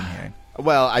 That's what I'm hearing.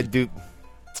 Well, I do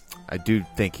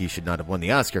think he should not have won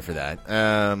the Oscar for that.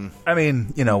 I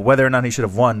mean, whether or not he should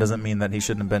have won doesn't mean that he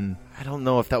shouldn't have been. I don't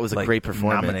know if that was a great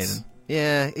performance. Nominated.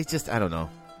 Yeah, it's just I don't know.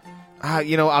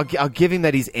 I'll give him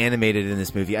that he's animated in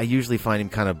this movie. I usually find him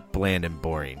kind of bland and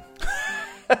boring.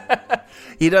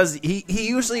 He does. He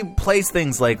usually plays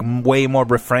things like way more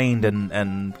refrained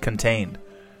and contained.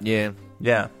 Yeah.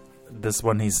 This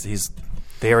one, he's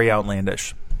very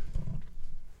outlandish.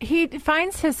 He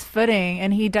finds his footing,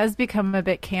 and he does become a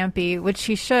bit campy, which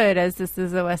he should, as this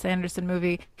is a Wes Anderson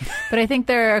movie. But I think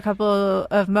there are a couple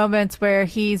of moments where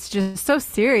he's just so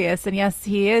serious, and yes,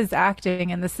 he is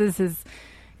acting, and this is his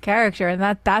character, and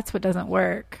that's what doesn't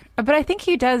work. But I think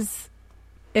he does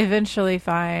eventually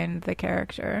find the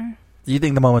character. Do you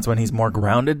think the moments when he's more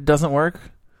grounded doesn't work?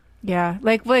 Yeah,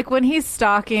 like when he's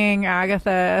stalking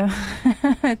Agatha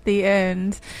at the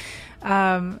end,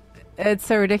 it's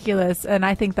so ridiculous, and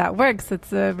I think that works.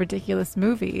 It's a ridiculous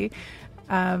movie,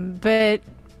 but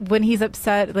when he's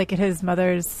upset, like at his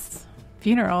mother's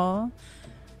funeral,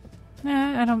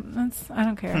 I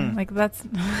don't care. Like that's,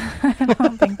 I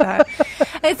don't think that.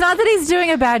 It's not that he's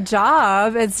doing a bad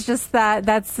job. It's just that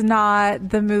that's not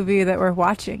the movie that we're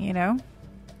watching.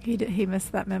 He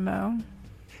missed that memo.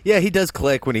 Yeah, he does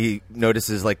click when he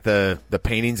notices like the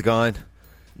painting's gone.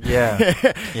 Yeah.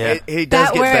 He does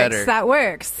get better. That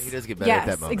works. He does get better at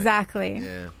that moment. Exactly.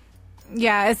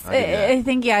 Yeah. I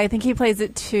think he plays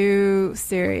it too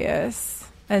serious,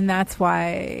 and that's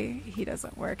why he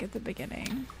doesn't work at the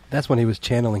beginning. That's when he was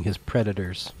channeling his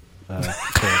Predators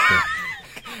character.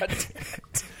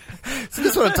 So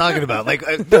this is what I'm talking about. Like,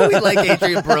 do we like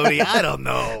Adrian Brody? I don't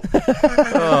know.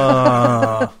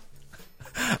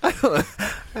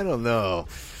 I don't know.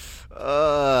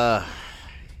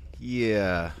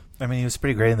 Yeah. I mean, he was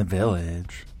pretty great in The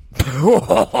Village.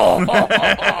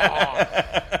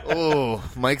 Oh,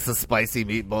 Mike's a spicy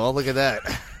meatball. Look at that.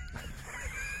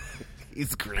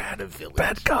 He's great in The Village.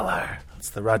 Bad color. It's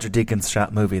the Roger Deakins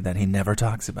shot movie that he never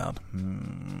talks about.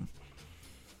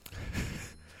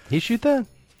 He shoot that?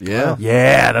 Yeah.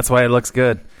 Yeah, that's why it looks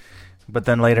good. But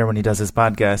then later when he does his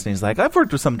podcast and he's like, I've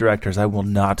worked with some directors, I will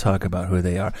not talk about who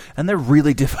they are. And they're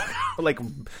really difficult. Like,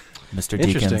 Mr.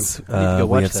 Deakins,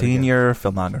 we have seen your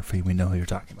filmography. We know who you're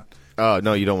talking about. Oh,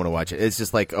 no, you don't want to watch it. It's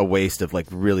just like a waste of like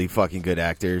really fucking good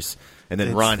actors. And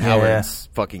then Ron Howard's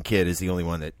fucking kid is the only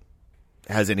one that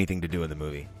has anything to do in the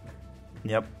movie.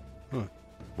 Yep.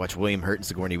 Watch William Hurt and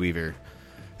Sigourney Weaver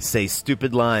say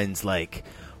stupid lines like,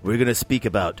 we're going to speak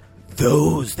about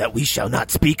those that we shall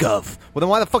not speak of. Well, then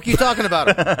why the fuck are you talking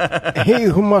about them? He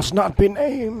who must not be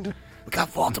named. We got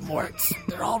Voldemorts.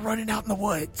 They're all running out in the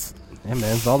woods. Yeah,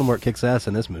 man, Voldemort kicks ass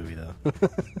in this movie, though.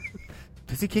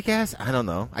 Does he kick ass? I don't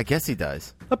know. I guess he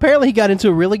does. Apparently, he got into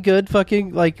a really good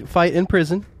fucking fight in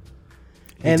prison,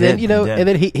 and then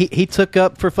he took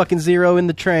up for fucking Zero in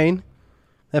the train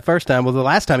that first time. Well, the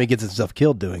last time he gets himself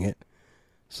killed doing it.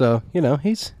 So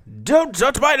he's don't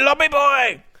touch my lummy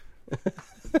boy.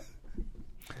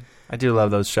 I do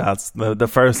love those shots. The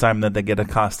first time that they get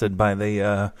accosted by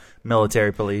the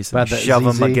military police and shove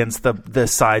them against the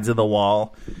sides of the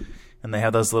wall, and they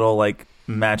have those little like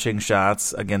matching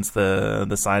shots against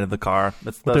the side of the car.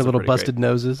 With their little busted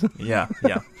noses. Yeah.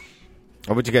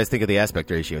 What would you guys think of the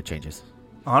aspect ratio changes?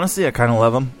 Honestly, I kind of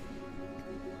love them,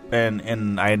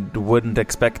 and I wouldn't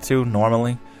expect to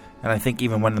normally. And I think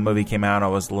even when the movie came out, I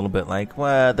was a little bit like,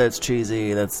 "Well, that's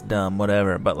cheesy, that's dumb,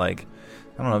 whatever." But like,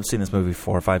 I don't know. I've seen this movie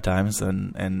 4 or 5 times,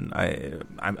 and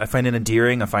I find it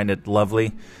endearing. I find it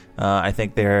lovely. I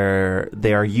think they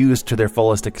are used to their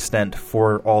fullest extent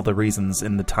for all the reasons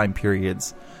in the time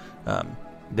periods.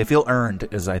 They feel earned,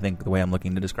 is I think the way I'm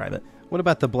looking to describe it. What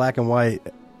about the black and white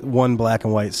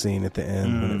scene at the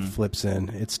end when it flips in?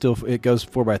 It goes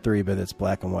 4:3, but it's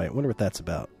black and white. I wonder what that's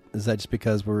about. Is that just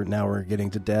because we're getting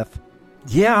to death?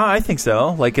 Yeah, I think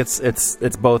so. Like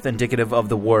it's both indicative of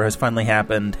the war has finally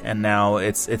happened, and now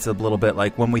it's a little bit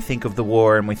like when we think of the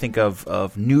war and we think of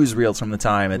newsreels from the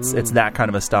time. It's that kind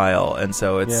of a style, and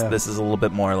so this is a little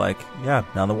bit more like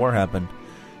now the war happened,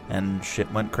 and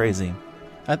shit went crazy.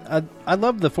 I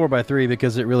love the 4:3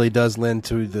 because it really does lend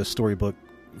to the storybook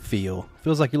feel.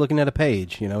 Feels like you're looking at a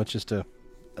page. It's just a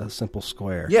simple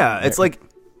square. Yeah, it's like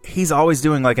he's always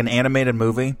doing like an animated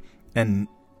movie, and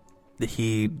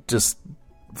he just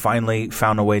finally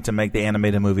found a way to make the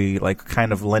animated movie like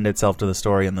kind of lend itself to the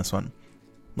story in this one.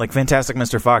 Like Fantastic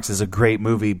Mr. Fox is a great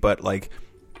movie, but like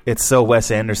it's so Wes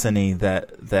Anderson-y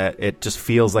that it just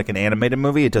feels like an animated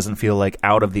movie. It doesn't feel like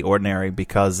out of the ordinary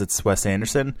because it's Wes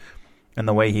Anderson, and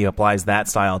the way he applies that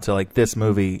style to like this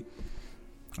movie,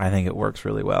 I think it works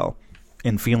really well.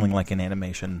 in feeling like an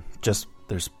animation. Just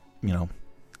there's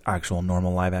actual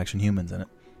normal live action humans in it.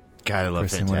 God, I love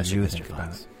Kristen, what did Fantastic you Mr. think about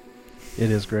Fox. it?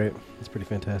 It is great. It's pretty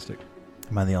fantastic.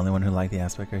 Am I the only one who liked the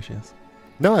aspect ratios?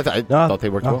 No, I thought they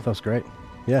worked well. That was great.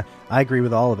 Yeah, I agree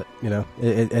with all of it.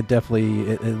 It definitely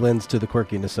it lends to the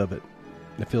quirkiness of it.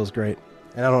 It feels great,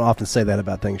 and I don't often say that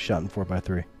about things shot in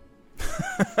 4:3.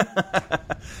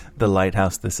 The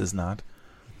Lighthouse. This is not.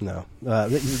 No,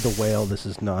 the Whale. This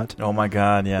is not. Oh my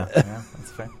God! Yeah,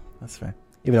 that's fair. That's fair.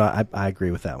 Even though I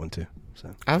agree with that one too. So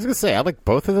I was gonna say I like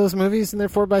both of those movies in their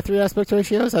 4:3 aspect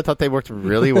ratios. I thought they worked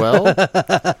really well.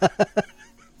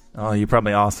 Oh, you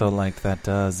probably also liked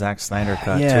that Zack Snyder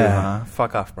cut too, huh?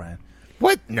 Fuck off, Brian.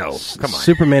 What? No, come on.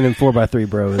 Superman in 4:3,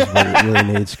 bro, is what it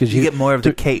really needs because you get more of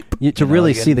the cape to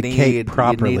really see the cape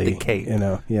properly. You need the cape.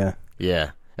 Yeah.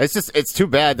 It's too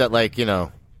bad that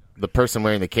the person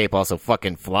wearing the cape also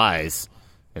fucking flies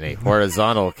in a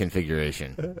horizontal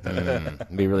configuration. It'd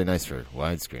be really nice for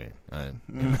widescreen.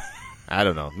 I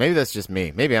don't know. Maybe that's just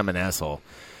me. Maybe I'm an asshole.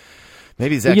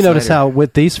 Maybe Zack You notice Snyder. how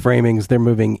with these framings they're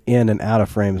moving in and out of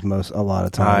frames a lot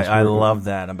of times. I love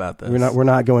that about this. We're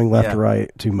not going left to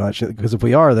right too much because if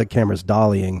we are, the camera's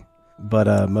dollying.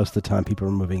 But most of the time, people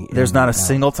are moving. There's not a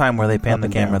single time where they pan Up the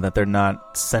and camera down. that they're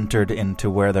not centered into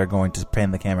where they're going to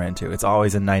pan the camera into. It's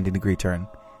always a 90-degree turn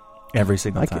every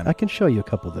single time. I can show you a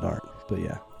couple that aren't, but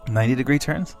yeah, 90-degree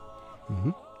turns.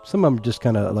 Mm-hmm. Some of them just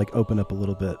kind of open up a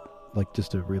little bit,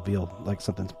 just to reveal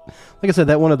something's. Like I said,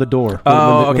 that one at the door.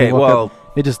 Oh, okay. Well,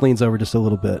 it just leans over just a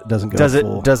little bit. It doesn't go.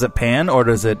 Full. Does it pan or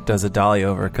does it dolly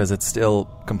over? Because it's still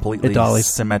completely dollies.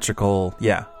 symmetrical.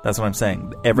 Yeah, that's what I'm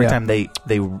saying. Every time they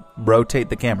rotate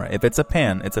the camera, if it's a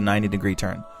pan, it's a 90-degree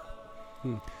turn.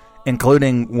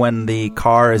 Including when the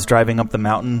car is driving up the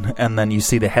mountain and then you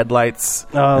see the headlights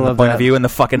and the point of view and the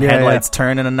fucking headlights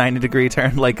turn in a 90-degree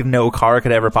turn like no car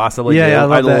could ever possibly do.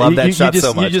 I love that shot just,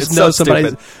 so much. You just it's know so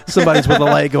somebody's with a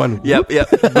light going. Yep.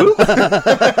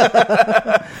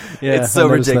 It's so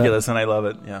ridiculous and I love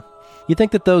it. Yeah. You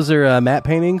think that those are matte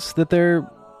paintings that they're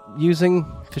using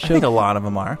to show? I think a lot of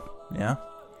them are. Yeah.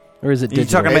 Or is it digital?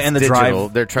 You're talking about in the digital.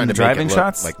 drive? They're trying to driving make it look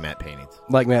shots like matte paintings.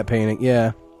 Like matte painting,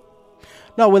 yeah.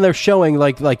 No, when they're showing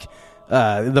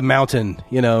the mountain,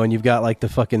 and you've got the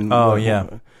fucking was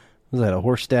that a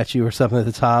horse statue or something at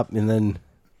the top, and then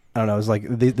I don't know. It's like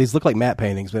these look like matte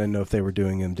paintings, but I didn't know if they were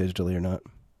doing them digitally or not.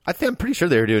 I'm pretty sure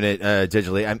they were doing it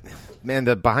digitally. Man,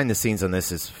 the behind the scenes on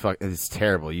this is it's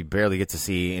terrible. You barely get to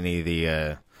see any of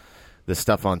the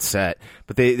stuff on set,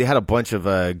 but they had a bunch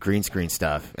of green screen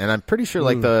stuff, and I'm pretty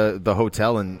sure the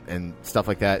hotel and stuff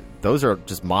like that. Those are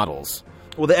just models.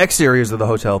 Well, the exteriors of the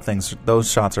hotel things,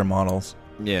 those shots are models.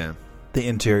 Yeah. The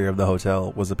interior of the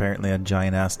hotel was apparently a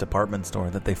giant-ass department store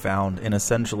that they found in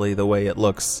essentially the way it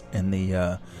looks in the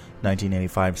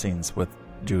 1985 scenes with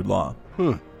Jude Law.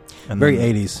 And then, very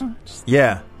 80s.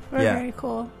 Yeah. Very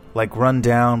cool. Like run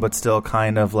down, but still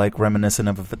kind of reminiscent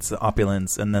of its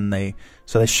opulence. And then they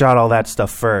shot all that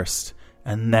stuff first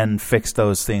and then fixed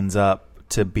those things up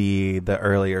to be the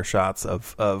earlier shots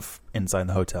of inside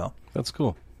the hotel. That's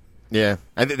cool. Yeah,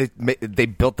 I think they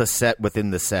built the set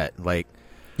within the set.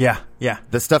 Yeah.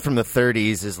 The stuff from the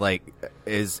 30s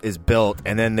is built,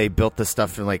 and then they built the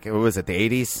stuff from what was it, the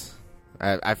 80s?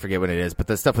 I forget what it is, but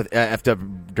the stuff with F.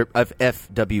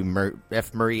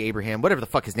 Murray Abraham, whatever the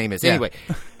fuck his name is. Yeah. Anyway,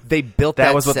 they built that.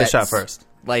 That was what they set, shot first.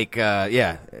 They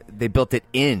built it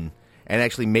in and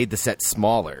actually made the set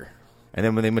smaller, and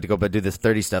then when they went to go do this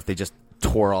 30 stuff, they just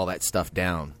tore all that stuff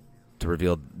down to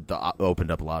reveal the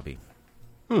opened up lobby.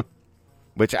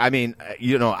 Which, I mean,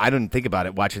 I didn't think about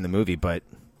it watching the movie, but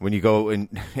when you go and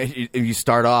you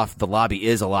start off, the lobby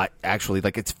is a lot, actually,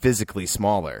 it's physically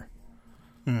smaller.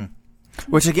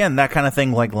 Which, again, that kind of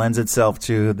thing, lends itself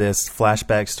to this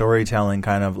flashback storytelling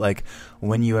kind of,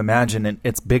 when you imagine it,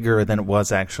 it's bigger than it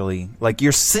was actually.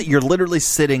 You're literally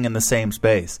sitting in the same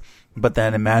space, but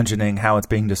then imagining how it's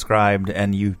being described,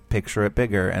 and you picture it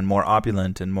bigger and more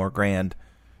opulent and more grand.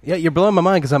 Yeah, you're blowing my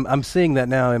mind because I'm seeing that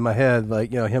now in my head,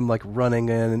 him running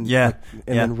in and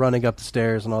then running up the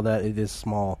stairs and all that. It is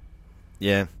small.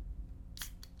 Yeah.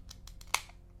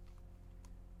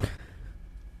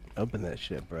 Open that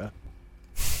shit, bro.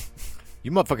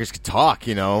 You motherfuckers could talk,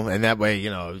 and that way,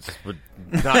 it would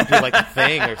not do a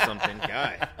thing or something.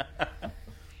 God.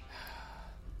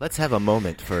 Let's have a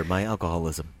moment for my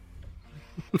alcoholism.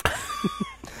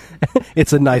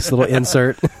 It's a nice little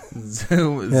insert.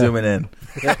 Zooming in.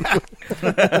 Yep.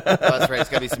 That's right. It's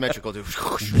got to be symmetrical, too.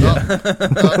 There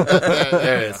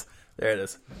it is. There it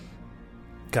is.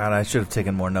 God, I should have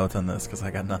taken more notes on this because I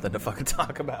got nothing to fucking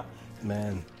talk about.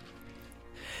 Man.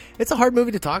 It's a hard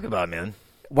movie to talk about, man.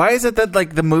 Why is it that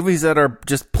like the movies that are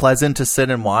just pleasant to sit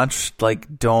and watch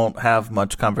like don't have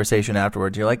much conversation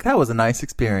afterwards? You're like, that was a nice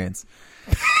experience.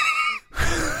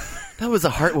 That was a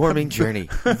heartwarming journey.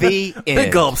 The end.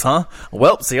 Big gulps, huh?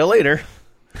 Well, see you later.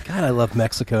 God, I love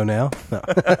Mexico now. No.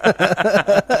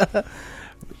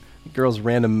 Girl's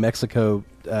random Mexico.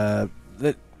 That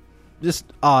just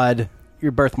odd.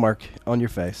 Your birthmark on your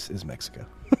face is Mexico.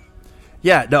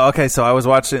 Yeah, no, okay, so I was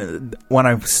watching, when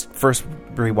I first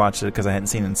rewatched it, because I hadn't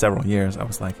seen it in several years, I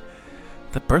was like,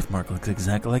 the birthmark looks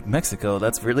exactly like Mexico.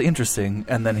 That's really interesting.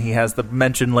 And then he has the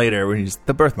mention later where he's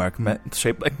the birthmark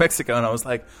shaped like Mexico, and I was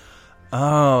like,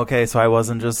 oh, okay, so I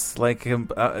wasn't just like,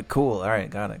 cool, all right,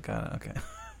 got it, okay.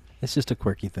 It's just a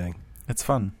quirky thing. It's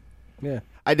fun. Yeah.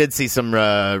 I did see some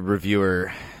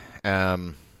reviewer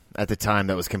at the time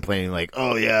that was complaining like,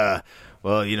 oh, yeah,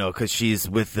 well, you know, because she's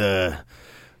with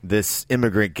this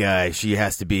immigrant guy, she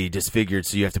has to be disfigured,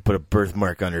 so you have to put a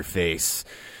birthmark on her face.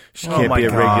 She can't be a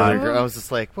regular girl. I was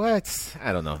just like, what?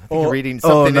 I don't know. I think you're reading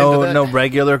something into that. No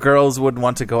regular girls would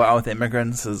want to go out with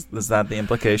immigrants? Is that the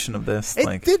implication of this?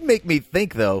 It did make me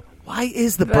think, though, why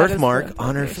is the birthmark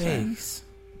on her face?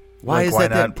 Why is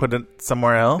that not put it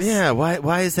somewhere else? Yeah,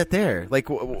 why is that there? Like,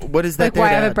 what is that like, there? Why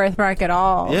have a birthmark at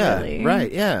all? Yeah, really?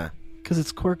 right, yeah. Because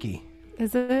it's quirky.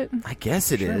 Is it? I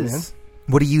guess it is. Man.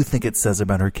 What do you think it says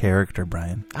about her character,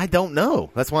 Brian? I don't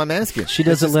know. That's why I'm asking. She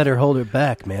doesn't let her hold her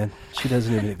back, man. She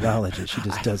doesn't even acknowledge it. She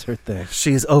just does her thing.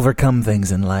 She's overcome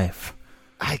things in life.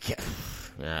 I can't.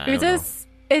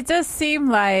 It does seem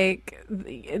like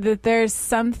that there's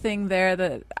something there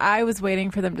that I was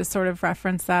waiting for them to sort of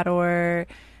reference that, or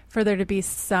for there to be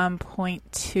some point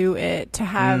to it, to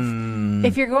have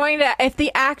if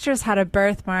the actress had a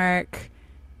birthmark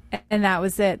and that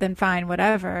was it, then fine,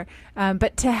 whatever.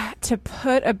 But to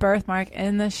put a birthmark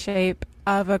in the shape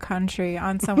of a country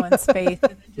on someone's face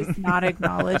and just not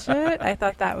acknowledge it, I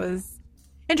thought that was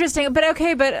interesting. But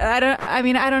okay, but I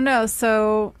don't know.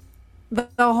 So the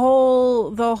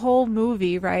whole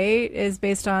movie, right, is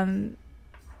based on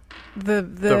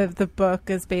the book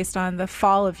is based on the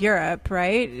fall of Europe,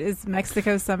 right? Is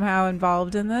Mexico somehow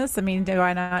involved in this? I mean, do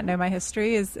I not know my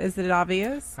history? Is it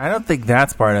obvious? I don't think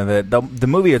that's part of it. The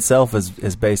movie itself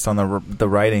is based on the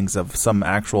writings of some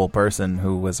actual person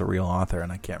who was a real author, and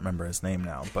I can't remember his name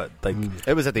now. But like,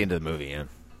 it was at the end of the movie, yeah.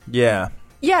 Yeah.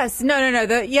 Yes. No.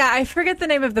 I forget the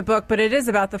name of the book, but it is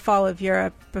about the fall of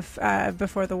Europe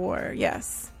before the war.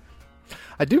 Yes.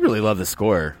 I do really love the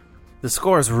score. The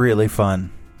score is really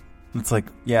fun. It's like,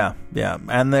 yeah,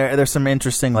 and there's some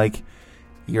interesting like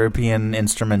European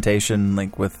instrumentation,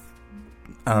 like with,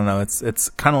 I don't know, it's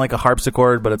kind of like a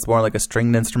harpsichord, but it's more like a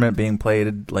stringed instrument being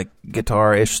played, like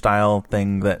guitar-ish style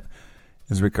thing that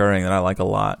is recurring that I like a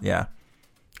lot. Yeah,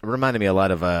 it reminded me a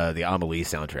lot of the Amelie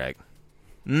soundtrack.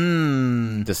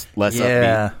 Just less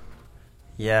upbeat.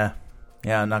 Yeah,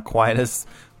 not quite as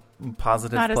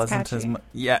positive, not pleasant as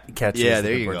catchy. Catchy. Yeah,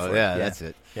 there you go. Yeah, that's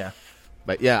it. Yeah.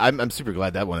 But yeah, I'm super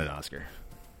glad that won an Oscar,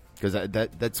 because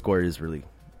that score is really,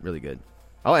 really good.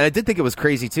 Oh, and I did think it was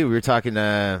crazy too. We were talking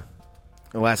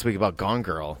last week about Gone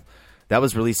Girl. That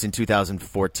was released in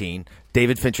 2014.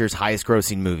 David Fincher's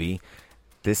highest-grossing movie.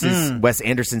 This is Wes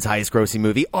Anderson's highest-grossing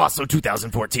movie, also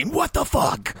 2014. What the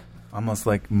fuck? Almost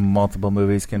like multiple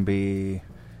movies can be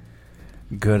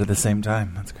good at the same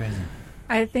time. That's crazy.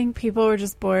 I think people were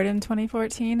just bored in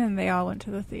 2014, and they all went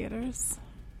to the theaters.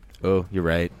 Oh, you're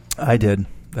right. I did.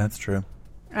 That's true.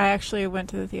 I actually went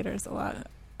to the theaters a lot.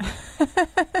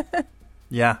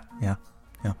 Yeah.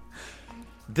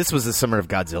 This was the summer of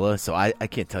Godzilla, so I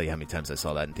can't tell you how many times I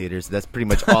saw that in theaters. That's pretty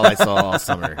much all I saw all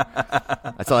summer.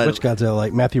 I saw Which Godzilla?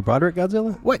 Like Matthew Broderick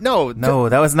Godzilla? What? No,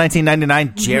 that was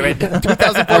 1999, Jared.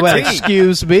 2014. Oh, well,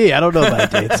 excuse me. I don't know my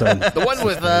dates on the one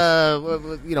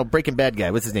with Breaking Bad guy.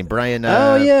 What's his name? Brian.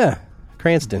 Oh yeah,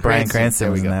 Cranston. Bryan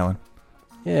Cranston was in that one.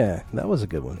 Yeah, that was a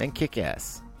good one. And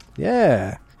Kick-Ass.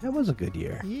 Yeah, that was a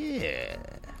year. Yeah.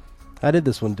 How did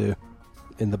this one do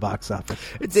in the box office?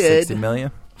 It did. 60 million.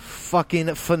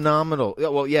 Fucking phenomenal.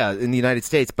 Well, yeah, in the United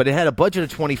States, but it had a budget of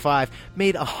 25,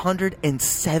 made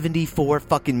 $174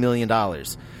 fucking million.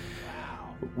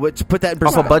 Which put that in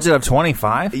perspective. Off a budget of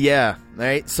 25? Yeah,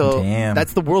 right. So damn.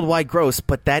 That's the worldwide gross,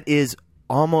 but that's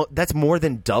more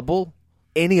than double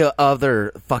any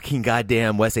other fucking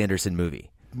goddamn Wes Anderson movie.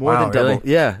 More than double.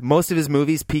 Really? Yeah, most of his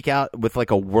movies peak out with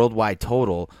like a worldwide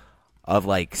total of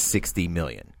like 60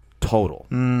 million total.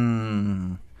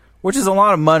 Which is a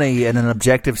lot of money in an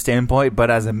objective standpoint,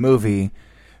 but as a movie,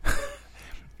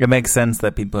 it makes sense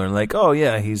that people are like, "Oh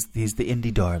yeah, he's the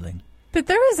indie darling." But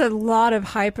there was a lot of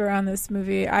hype around this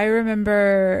movie. I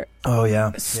remember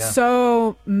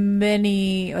so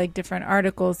many like different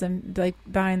articles and like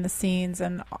behind the scenes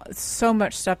and so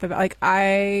much stuff about like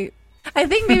I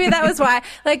think maybe that was why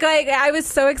like I was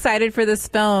so excited for this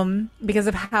film because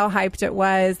of how hyped it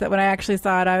was that when I actually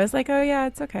saw it I was like, oh yeah,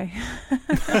 it's okay.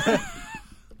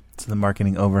 So the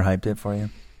marketing overhyped it for you?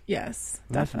 Yes,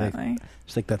 definitely. I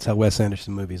just think that's how Wes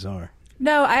Anderson movies are.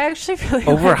 No, I actually really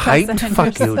overhyped. Like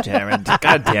Fuck you, Darren.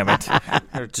 God damn it!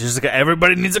 Just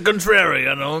everybody needs a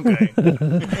contrarian.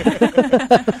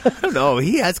 Okay. No,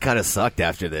 he has kind of sucked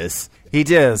after this. He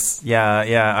does.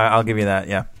 Yeah. I'll give you that.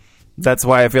 Yeah, that's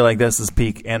why I feel like this is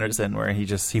peak Anderson, where he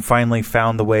finally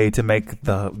found the way to make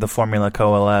the formula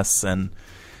coalesce, and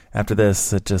after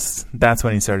this, that's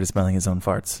when he started smelling his own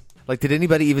farts. Like, did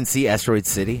anybody even see Asteroid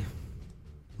City?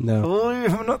 No. Oh, I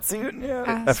have not seen it yet.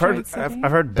 I've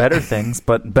heard better things,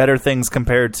 but better things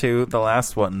compared to the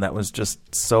last one that was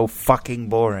just so fucking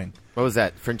boring. What was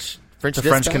that? French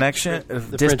Connection?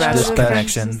 Dispatch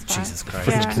Connection. Jesus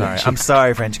Christ. Yeah. I'm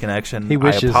sorry, French Connection. I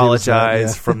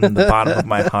apologize from the bottom of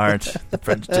my heart. The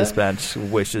French Dispatch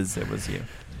wishes it was you.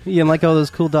 You didn't like all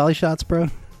those cool dolly shots, bro?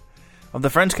 Of the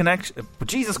French Connection?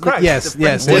 Jesus Christ. Yes.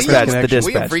 Dispatch. The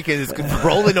Dispatch. William freaking is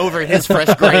rolling over his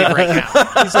fresh grave right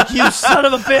now. He's like, you son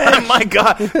of a bitch. Oh my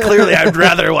God. Clearly, I'd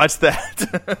rather watch that.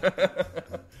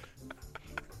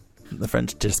 The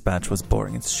French Dispatch was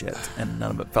boring as shit, and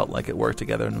none of it felt like it worked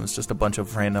together, and it was just a bunch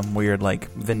of random weird, like,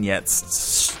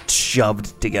 vignettes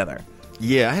shoved together.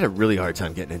 Yeah, I had a really hard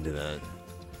time getting into that.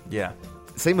 Yeah.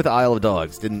 Same with Isle of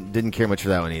Dogs. Didn't care much for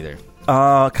that one either.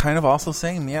 Kind of also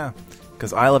same, yeah.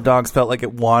 Because Isle of Dogs felt like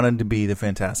it wanted to be the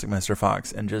Fantastic Mr.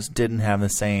 Fox and just didn't have the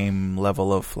same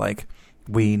level of, like,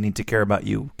 we need to care about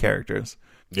you characters.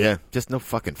 Yeah, just no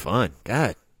fucking fun.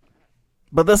 God.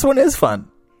 But this one is fun.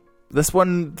 This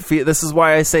is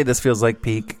why I say this feels like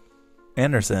peak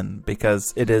Anderson,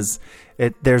 because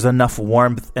there's enough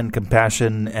warmth and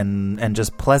compassion and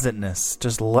just pleasantness.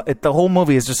 The whole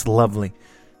movie is just lovely.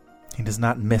 He does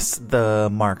not miss the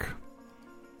mark.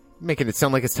 Making it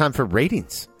sound like it's time for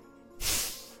ratings.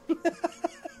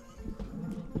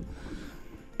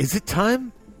 Is it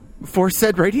time for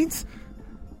said ratings?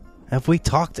 Have we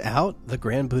talked out the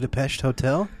Grand Budapest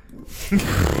Hotel?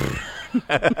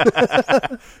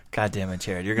 God damn it,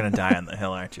 Jared. You're going to die on the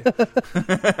hill, aren't you?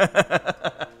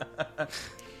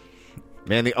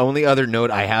 Man, the only other note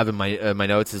I have in my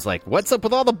notes is like, what's up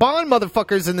with all the Bond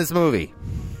motherfuckers in this movie?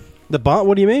 The Bond?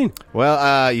 What do you mean?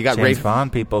 Well, you got James Ray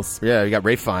Bond, peoples. Yeah, you got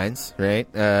Ray Fiennes, right?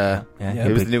 He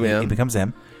was the new M. He becomes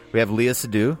M. We have Léa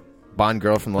Seydoux, Bond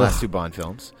girl from the last two Bond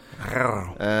films.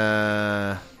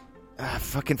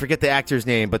 Fucking forget the actor's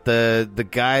name, but the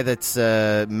guy that's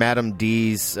Madame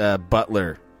D's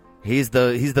butler. He's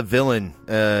the villain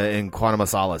in Quantum of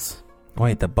Solace.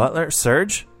 Wait, the butler?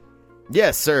 Serge?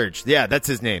 Yes, Serge. Yeah, that's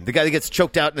his name. The guy that gets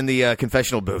choked out in the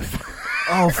confessional booth.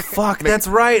 Oh, fuck. That's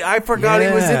right. I forgot he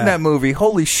was in that movie.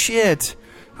 Holy shit.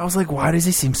 I was like, why does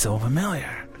he seem so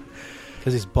familiar?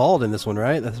 Because he's bald in this one,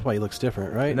 right? That's why he looks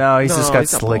different, right? No, he's just got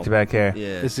slicked back hair.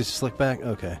 Yeah. Is he slicked back?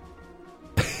 Okay.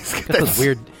 He's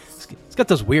got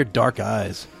those weird dark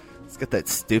eyes. He's got that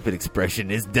stupid expression.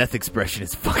 His death expression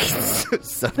is fucking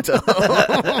subtle.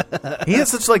 He has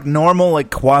such like normal,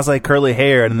 like quasi curly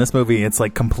hair, and in this movie, it's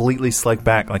like completely slicked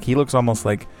back. Like he looks almost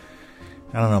like,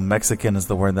 I don't know, Mexican is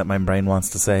the word that my brain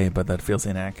wants to say, but that feels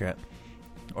inaccurate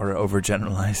or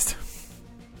overgeneralized.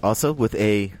 Also, with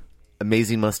a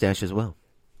amazing mustache as well.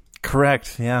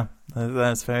 Correct. Yeah,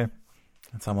 that's fair.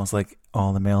 It's almost like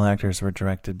all the male actors were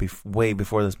directed way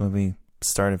before this movie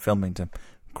started filming to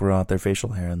grow out their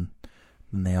facial hair, and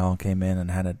then they all came in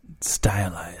and had it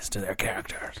stylized to their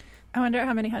characters. I wonder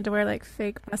how many had to wear like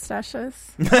fake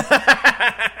mustaches. They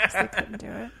couldn't do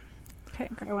it. Okay,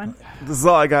 grow one. This is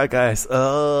all I got, guys.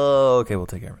 Oh, okay, we'll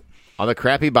take care of it. On the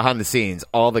crappy behind the scenes,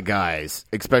 all the guys,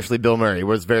 especially Bill Murray,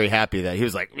 was very happy that he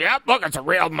was like, "Yep, look, it's a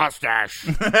real mustache."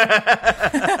 That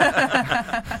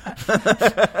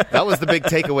was the big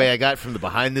takeaway I got from the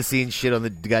behind the scenes shit on the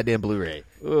goddamn Blu-ray.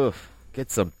 Oof. Get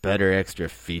some better extra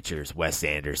features, Wes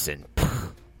Anderson.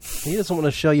 He doesn't want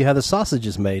to show you how the sausage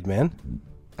is made, man.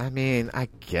 I mean, I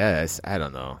guess. I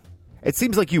don't know. It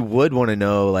seems like you would want to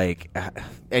know, like,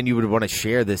 and you would want to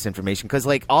share this information because,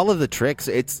 like, all of the tricks,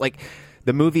 it's like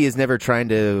the movie is never trying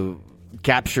to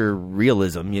capture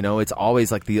realism, you know? It's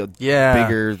always like the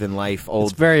bigger than life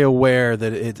old. It's very aware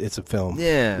that it's a film.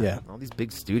 Yeah. All these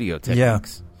big studio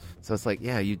techniques. So it's like,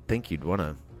 yeah, you'd think you'd want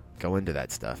to go into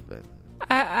that stuff, but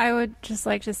I would just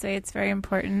like to say it's very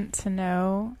important to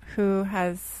know who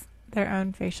has their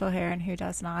own facial hair and who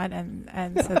does not, and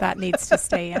so that needs to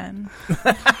stay in.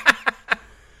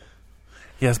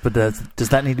 Yes, but does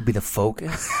that need to be the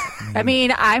focus? I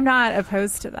mean, I'm not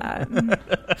opposed to that.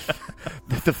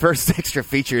 The first extra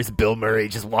feature is Bill Murray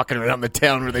just walking around the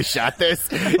town where they shot this,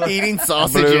 eating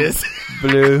sausages.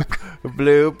 Bloop,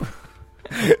 bloop.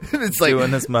 It's like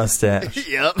doing his mustache.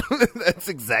 Yep, that's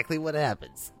exactly what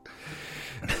happens.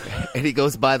 And he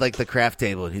goes by like the craft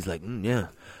table, and he's like, "Yeah,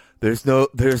 there's no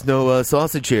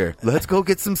sausage here. Let's go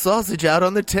get some sausage out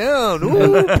on the town."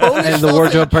 Ooh, and the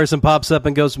wardrobe person pops up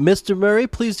and goes, "Mr. Murray,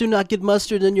 please do not get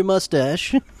mustard in your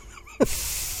mustache."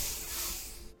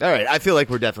 All right, I feel like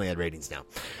we're definitely at ratings now.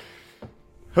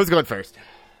 Who's going first?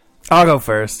 I'll go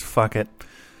first. Fuck it.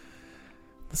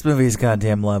 This movie is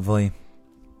goddamn lovely.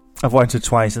 I've watched it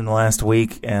twice in the last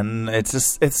week, and it's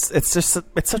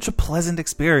such a pleasant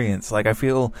experience. Like, I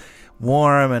feel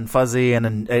warm and fuzzy,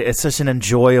 and it's such an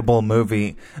enjoyable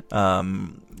movie.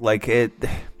 Like it's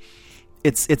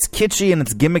kitschy and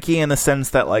it's gimmicky in the sense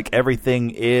that like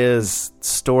everything is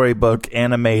storybook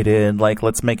animated. Like,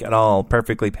 let's make it all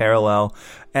perfectly parallel,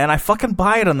 and I fucking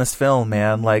buy it on this film,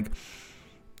 man. Like.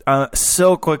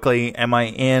 So quickly am I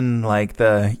in like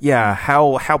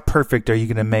how perfect are you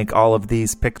going to make all of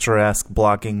these picturesque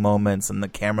blocking moments and the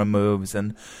camera moves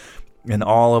and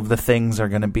all of the things are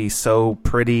going to be so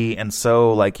pretty and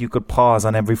so like you could pause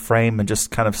on every frame and just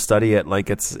kind of study it like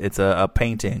it's a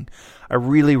painting. I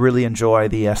really, really enjoy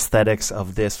the aesthetics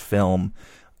of this film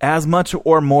as much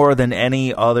or more than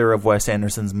any other of Wes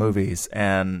Anderson's movies,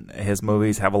 and his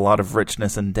movies have a lot of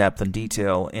richness and depth and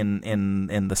detail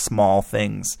in the small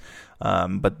things.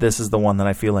 But this is the one that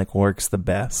I feel like works the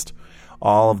best.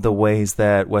 All of the ways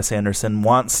that Wes Anderson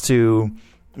wants to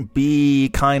be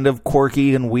kind of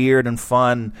quirky and weird and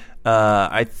fun,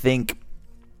 I think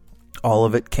all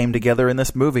of it came together in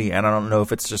this movie, and I don't know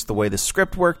if it's just the way the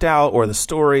script worked out or the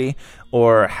story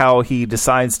or how he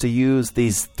decides to use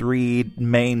these 3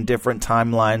 main different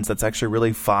timelines. That's actually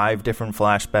really 5 different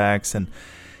flashbacks, and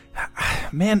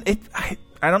man, I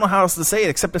don't know how else to say it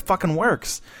except it fucking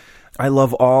works. I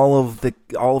love all of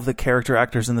the character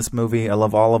actors in this movie. I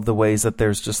love all of the ways that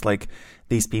there's just like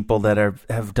these people that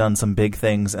have done some big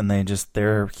things, and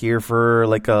they're here for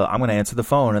like I'm going to answer the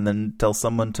phone and then tell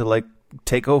someone to like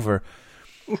take over.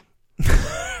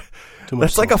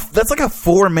 That's like a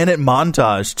 4-minute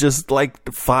montage, just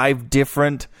like 5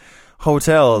 different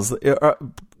hotels.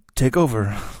 Take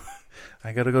over.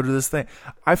 I gotta go do this thing.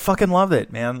 I fucking love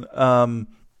it, man.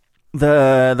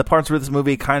 The parts where this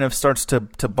movie kind of starts to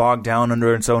bog down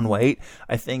under its own weight,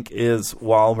 I think, is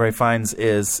while Ralph Fiennes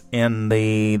is in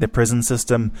the prison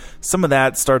system. Some of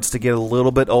that starts to get a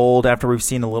little bit old after we've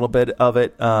seen a little bit of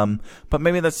it. But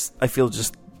maybe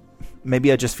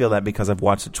maybe I just feel that because I've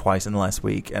watched it twice in the last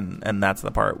week, and that's the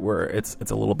part where it's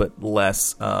a little bit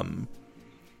less.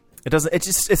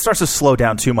 It starts to slow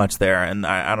down too much there, and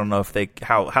I don't know if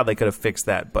how they could have fixed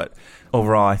that. But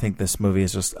overall, I think this movie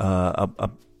is just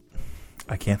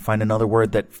I can't find another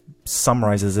word that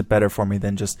summarizes it better for me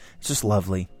than it's just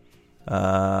lovely.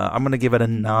 I'm gonna give it a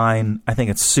 9. I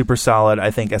think it's super solid. I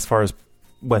think as far as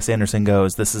Wes Anderson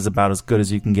goes, this is about as good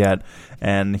as you can get,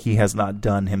 and he has not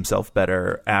done himself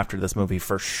better after this movie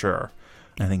for sure.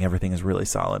 I think everything is really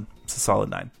solid. It's a solid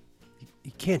 9.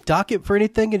 You can't dock it for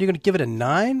anything, and you're going to give it a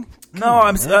 9? No,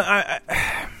 I'm. What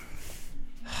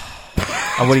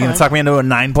are you going to talk me into a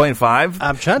 9.5?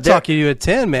 I'm trying to talk you to a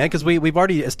 10, man, because we've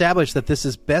already established that this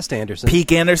is best Anderson.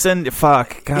 Peak Anderson?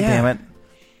 Fuck. God damn it.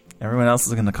 Everyone else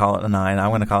is going to call it a 9. I'm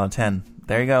going to call it a 10.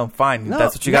 There you go. Fine.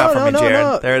 That's what you got from me, Jared.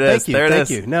 No. There it is. Thank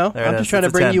you. No, I'm just trying to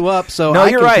bring you up so I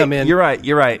you're can right. come in. You're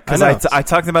right. Because I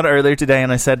talked about it earlier today,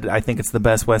 and I said I think it's the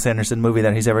best Wes Anderson movie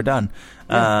that he's ever done.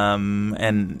 Yeah.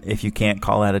 And if you can't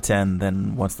call that a 10,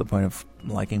 then what's the point of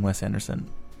liking Wes Anderson?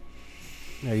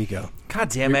 There you go. God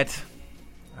damn it.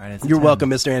 All right, you're welcome,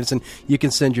 Mr. Anderson. You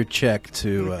can send your check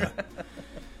to...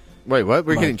 Wait, what?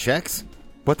 We're getting checks?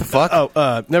 What the fuck?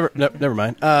 Never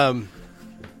mind.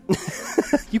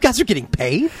 You guys are getting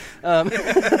paid? No,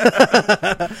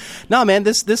 man,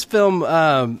 this film,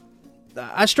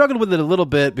 I struggled with it a little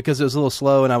bit because it was a little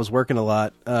slow and I was working a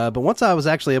lot. But once I was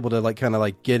actually able to kind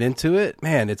of get into it,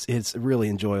 man, it's really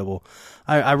enjoyable.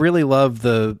 I really love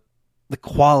the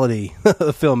quality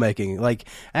of filmmaking,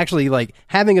 actually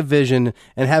having a vision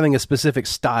and having a specific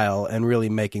style and really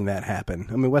making that happen.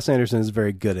 I mean, Wes Anderson is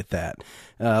very good at that.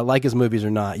 Like his movies or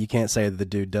not, you can't say that the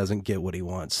dude doesn't get what he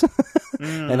wants.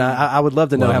 And I would love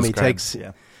to know how many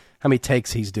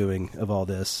takes he's doing of all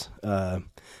this.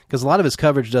 Because a lot of his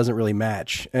coverage doesn't really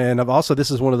match. And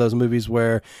this is one of those movies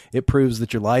where it proves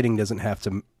that your lighting doesn't have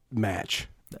to match.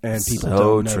 And people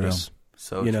don't notice.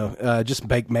 So just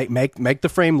make the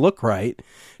frame look right.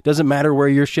 Doesn't matter where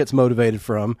your shit's motivated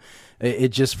from. It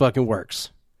just fucking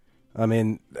works. I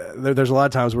mean, there's a lot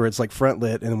of times where it's like front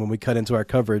lit, and when we cut into our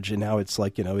coverage, and now it's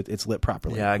like it's lit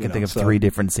properly. Yeah, I can think of 3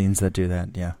 different scenes that do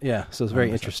that. Yeah, yeah. So it's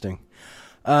very interesting.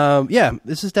 Yeah,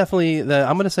 this is definitely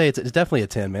I'm going to say it's definitely a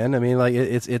 10, man. I mean, like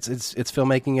it's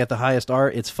filmmaking at the highest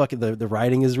art. It's fucking the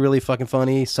writing is really fucking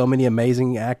funny. So many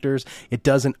amazing actors. It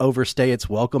doesn't overstay its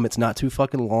welcome. It's not too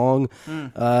fucking long.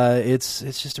 It's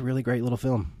just a really great little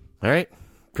film. All right,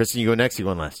 Kristen, you go next. You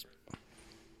go last.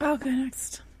 I'll go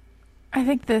next. I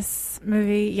think this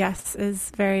movie, yes,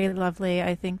 is very lovely.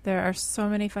 I think there are so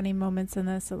many funny moments in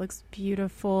this. It looks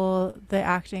beautiful. The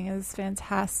acting is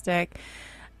fantastic.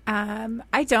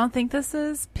 I don't think this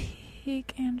is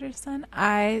peak Anderson.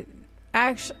 I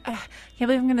can't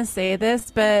believe I'm going to say this,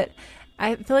 but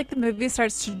I feel like the movie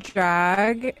starts to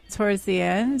drag towards the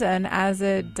end, and as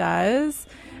it does,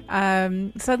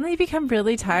 suddenly you become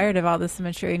really tired of all the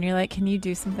symmetry, and you're like, can you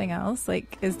do something else?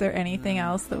 Like, is there anything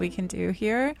else that we can do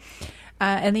here?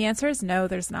 And the answer is no,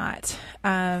 there's not.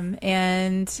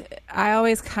 And I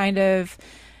always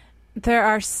there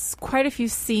are quite a few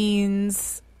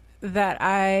scenes that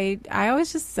I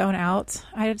always just zone out.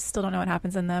 I still don't know what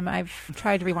happens in them. I've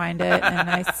tried to rewind it, and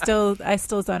I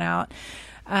still zone out.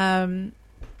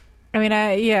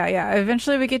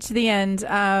 Eventually we get to the end,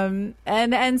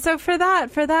 and so for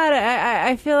that,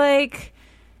 I feel like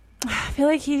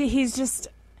he's just.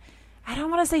 I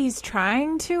don't want to say he's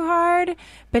trying too hard,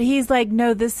 but he's like,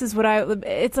 no, this is what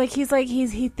it's like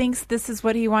he thinks this is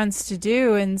what he wants to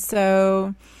do, and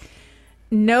so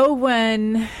no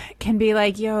one can be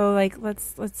like, yo, like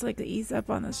let's like ease up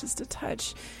on this just a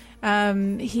touch.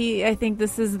 I think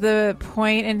this is the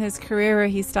point in his career where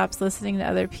he stops listening to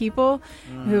other people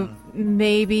who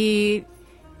maybe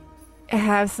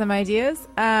have some ideas.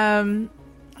 I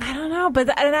don't know,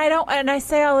 and I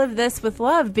say all of this with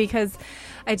love because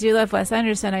I do love Wes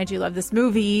Anderson. I do love this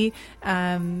movie.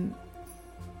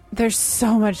 There's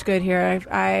so much good here.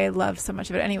 I love so much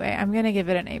of it. Anyway, I'm going to give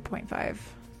it an 8.5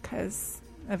 because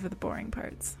of the boring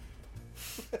parts.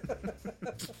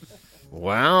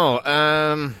 Wow.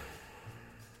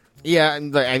 Yeah,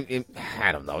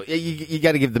 I don't know. You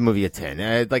got to give the movie a 10.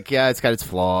 It's got its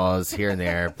flaws here and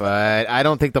there, but I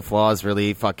don't think the flaws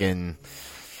really fucking...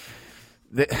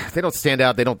 They don't stand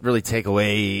out. They don't really take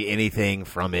away anything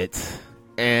from it.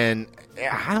 And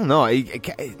I don't know.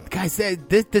 Guys,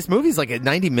 this movie's like at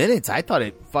 90 minutes. I thought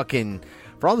it fucking...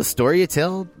 For all the story it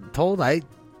told, I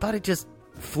thought it just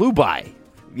flew by.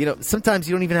 You know, sometimes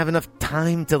you don't even have enough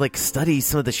time to like study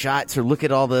some of the shots or look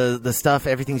at all the stuff.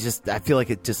 Everything's just, I feel like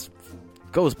it just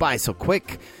goes by so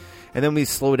quick. And then we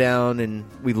slow down and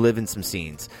we live in some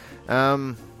scenes.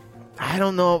 I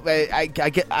don't know.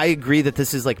 I agree that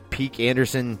this is like peak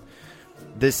Anderson.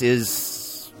 This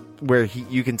is where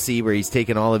you can see where he's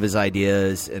taken all of his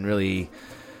ideas and really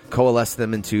coalesced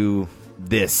them into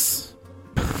this.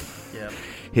 Yep.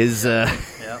 His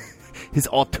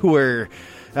auteur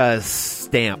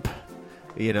stamp,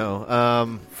 you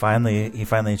know. He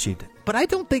finally achieved it. But I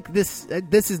don't think this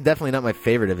is definitely not my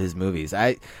favorite of his movies.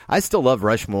 I still love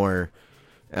Rushmore.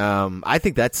 I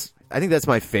think that's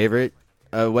my favorite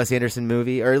Wes Anderson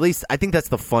movie, or at least I think that's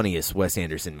the funniest Wes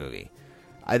Anderson movie.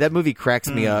 That movie cracks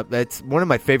me up. That's one of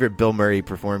my favorite Bill Murray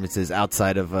performances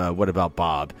outside of What About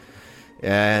Bob?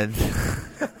 And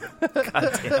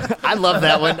I love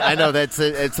that one. I know that's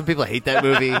some people hate that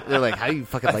movie. They're like, "How do you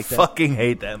fucking like that?" I fucking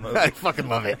hate that movie. I fucking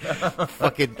love it.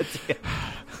 Fucking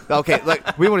okay.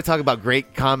 Like, we want to talk about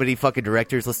great comedy fucking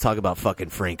directors. Let's talk about fucking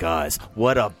Frank Oz.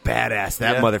 What a badass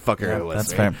that motherfucker was.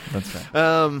 That's fair. That's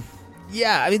fair.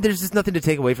 Yeah, I mean, there's just nothing to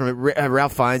take away from it.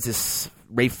 Ralph Fiennes is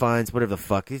Rafe Fiennes, whatever the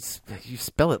fuck. You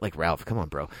spell it like Ralph. Come on,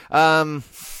 bro.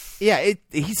 Yeah,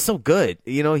 he's so good.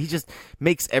 You know, he just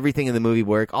makes everything in the movie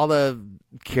work. All the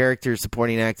characters,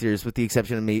 supporting actors, with the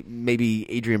exception of maybe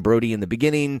Adrian Brody in the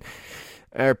beginning,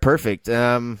 are perfect.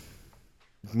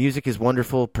 Music is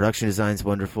wonderful. Production design is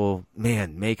wonderful.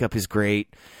 Man, makeup is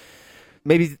great.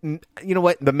 Maybe, you know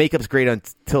what? The makeup's great on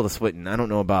Tilda Swinton. I don't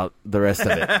know about the rest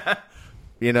of it.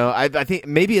 You know, I think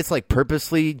maybe it's like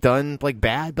purposely done like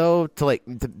bad though to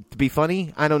be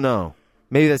funny. I don't know.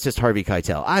 Maybe that's just Harvey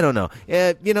Keitel. I don't know.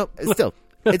 You know, still,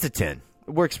 it's a 10.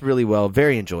 It works really well.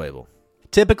 Very enjoyable.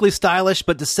 Typically stylish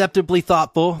but deceptively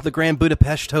thoughtful, the Grand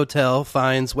Budapest Hotel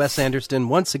finds Wes Anderson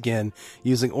once again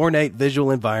using ornate visual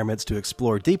environments to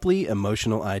explore deeply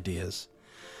emotional ideas.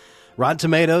 Rotten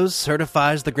Tomatoes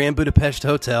certifies the Grand Budapest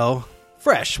Hotel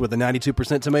fresh with a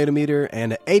 92% tomato meter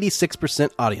and an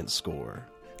 86% audience score.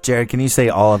 Jared, can you say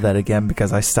all of that again?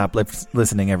 Because I stopped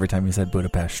listening every time you said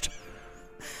Budapest.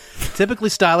 Typically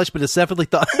stylish, but deceptively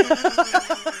thought.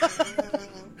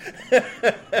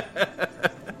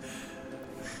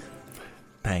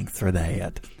 Thanks. for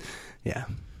that. Yeah.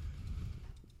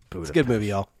 It's a good movie,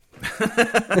 y'all.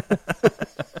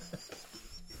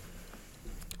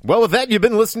 Well, with that, you've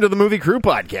been listening to the Movie Crew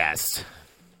podcast.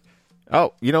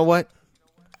 Oh, you know what?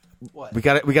 What? We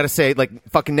got to say, like,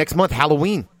 fucking next month,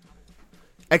 Halloween.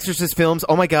 Exorcist films.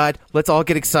 Oh, my God. Let's all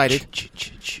get excited.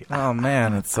 Oh,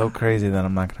 man. It's so crazy that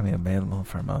I'm not going to be available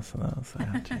for most of those. Oh,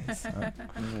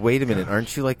 jeez. Wait a minute.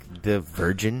 Aren't you, like, the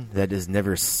virgin that has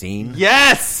never seen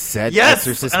said yes!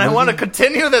 Exorcist and movie? I want to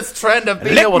continue this trend of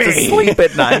being Lick able me. to sleep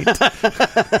at night.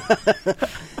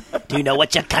 Do you know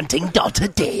what your cunting daughter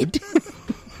did?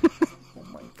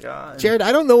 God. Jared,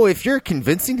 I don't know if you're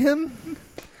convincing him.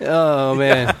 Oh,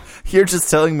 man. Yeah. You're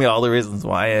just telling me all the reasons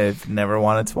why I've never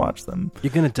wanted to watch them.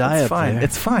 You're going to die It's up fine. there.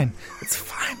 It's fine. It's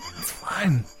fine. It's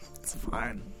fine. It's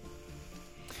fine.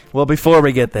 Well, before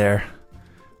we get there,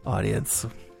 audience,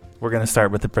 we're going to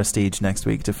start with The Prestige next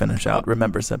week to finish out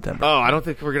Remember September. Oh, I don't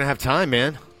think we're going to have time,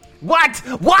 man. What?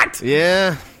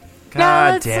 Yeah.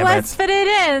 God damn it. Let's fit it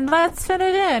in. Let's fit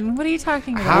it in. What are you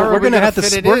talking about? We're going to have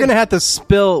to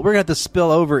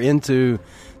spill over into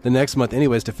the next month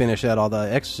anyways to finish out all the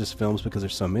Exorcist films because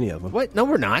there's so many of them. What? No,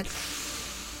 we're not.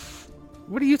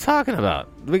 What are you talking about?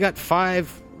 We got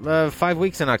 5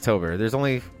 weeks in October. There's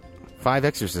only 5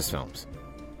 Exorcist films.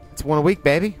 It's one a week,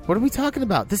 baby. What are we talking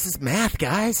about? This is math,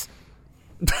 guys.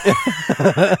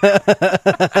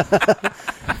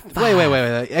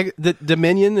 Wait. The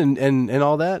Dominion and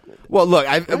all that? Well, look,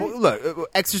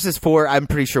 Exorcist 4, I'm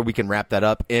pretty sure we can wrap that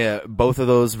up. Both of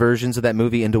those versions of that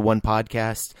movie into one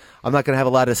podcast. I'm not going to have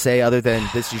a lot to say other than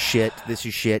this is shit, this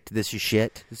is shit, this is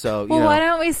shit. So, well, why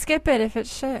don't we skip it if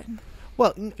it's shit?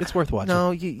 Well, it's worth watching.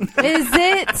 No, is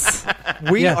it?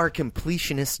 We are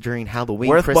completionists during Halloween.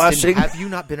 Worth Kristen, watching. Have you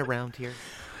not been around here?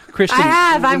 Christian, I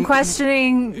have. I'm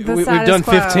questioning the we've status done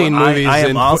quo. 15 movies I am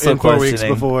in also 4 weeks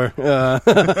questioning. before.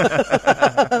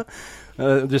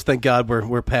 Just thank God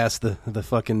we're past the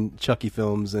fucking Chucky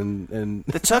films and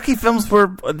The Chucky films those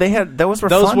were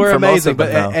those fun were for amazing. most of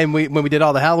But them, though. and when we did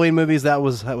all the Halloween movies, that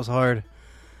was hard.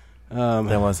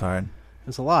 That was hard.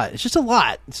 It's a lot. It's just a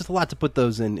lot. It's just a lot to put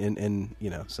those in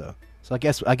So I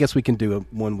guess we can do a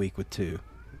 1 week with 2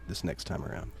 this next time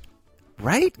around.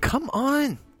 Right? Come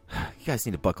on. You guys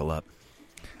need to buckle up.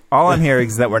 All I'm hearing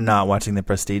is that we're not watching The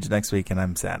Prestige next week, and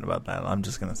I'm sad about that. I'm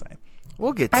just going to say.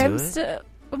 We'll get to it.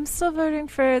 I'm still voting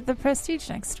for The Prestige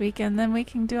next week, and then we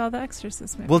can do all the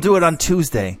Exorcist movies. We'll do it on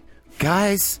Tuesday.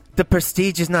 Guys, The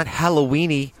Prestige is not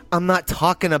Halloween-y. I'm not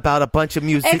talking about a bunch of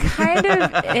music. It kind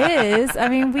of is. I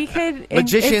mean, we could...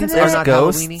 Magicians are not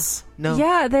Halloween-y. No.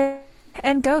 Yeah,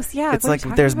 and ghosts, yeah. It's like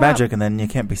there's magic, and then you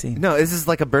can't be seen. No, this is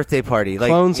like a birthday party. Like,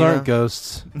 Clones aren't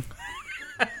ghosts.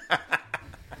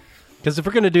 Because if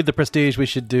we're going to do The Prestige, we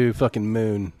should do fucking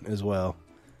Moon as well.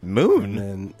 Moon?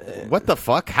 And then, what the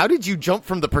fuck? How did you jump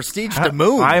from The Prestige to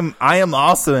Moon? I am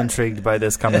also intrigued by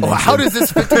this combination. Well, how does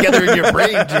this fit together in your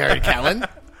brain, Jared Callen?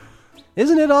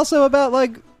 Isn't it also about,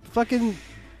 like, fucking...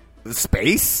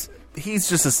 space? He's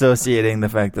just associating the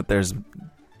fact that there's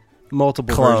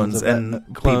multiple clones versions of and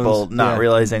that. people not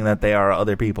realizing that they are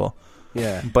other people.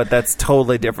 Yeah. But that's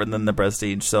totally different than The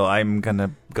Prestige, so I'm going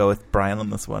to go with Brian on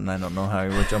this one. I don't know how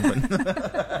we're jumping.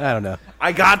 I don't know.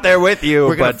 I got there with you,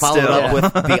 We're going to but follow it still. up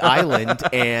with The Island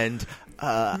and...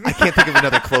 I can't think of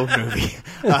another clone movie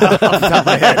off the top of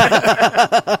my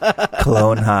head.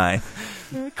 Clone High.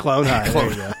 Clone High. There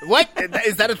you go. What?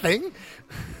 Is that a thing?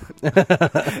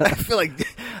 I feel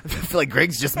like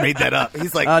Greg's just made that up.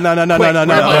 He's like, no. I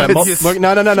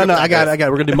got it.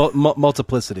 We're gonna do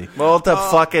multiplicity. Fuck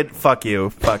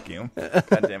you. Fuck you.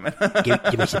 God damn it.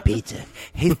 Give me some pizza.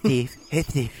 Hey Steve. Hey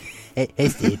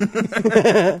Steve.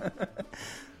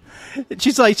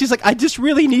 She's like, I just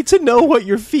really need to know what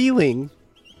you're feeling.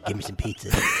 Give me some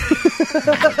pizza.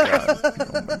 Oh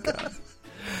my god.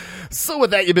 So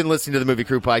with that, you've been listening to the Movie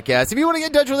Crew Podcast. If you want to get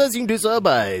in touch with us, you can do so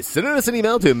by sending us an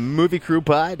email to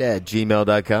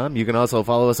moviecrewpod@gmail.com. You can also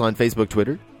follow us on Facebook,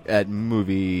 Twitter, at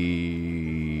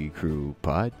Movie Crew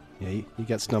Pod. Yeah, you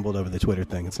got stumbled over the Twitter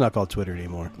thing. It's not called Twitter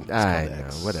anymore. I know,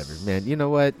 whatever, man. You know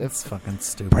what? That's fucking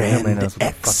stupid. Brand Nobody knows what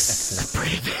X. the fuck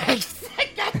X is. Brand X.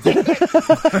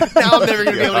 Now I'm never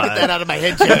going to be able to get that out of my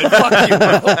head, Jared. Fuck you, bro.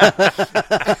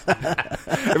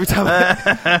 Every time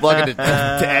I log into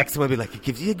to X, I'm going to be like, it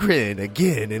gives you a grin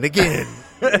again and again.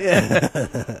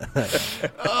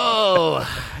 Oh,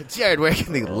 Jared, where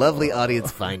can the lovely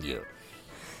audience find you?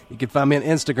 You can find me on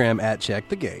Instagram at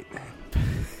CheckTheGate.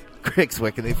 Griggs,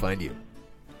 where can they find you?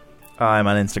 I'm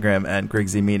on Instagram at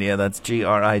Griggsy Media. That's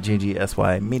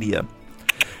GRIGGSY Media.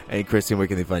 Hey, Kristen, where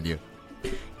can they find you?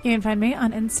 You can find me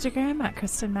on Instagram at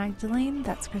Kristen Magdalene.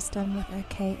 That's Kristen with a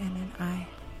K and an I.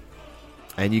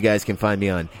 And you guys can find me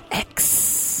on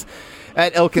X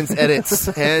at Elkins Edits.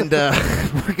 And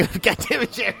we're going to, goddamn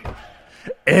it, Jerry.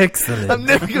 Excellent. I'm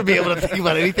never going to be able to think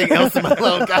about anything else in my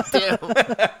life. Goddamn.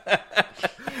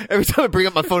 Every time I bring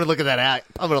up my phone and look at that act,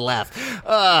 I'm going to laugh.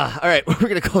 All right, we're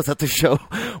going to close out the show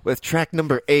with track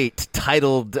number 8,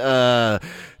 titled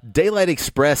Daylight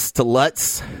Express to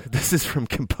Lutz. This is from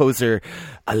composer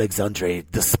Alexandre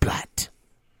Desplat.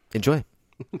 Enjoy.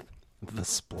 The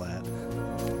Splat.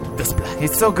 The Splat.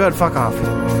 He's so good, fuck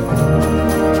off.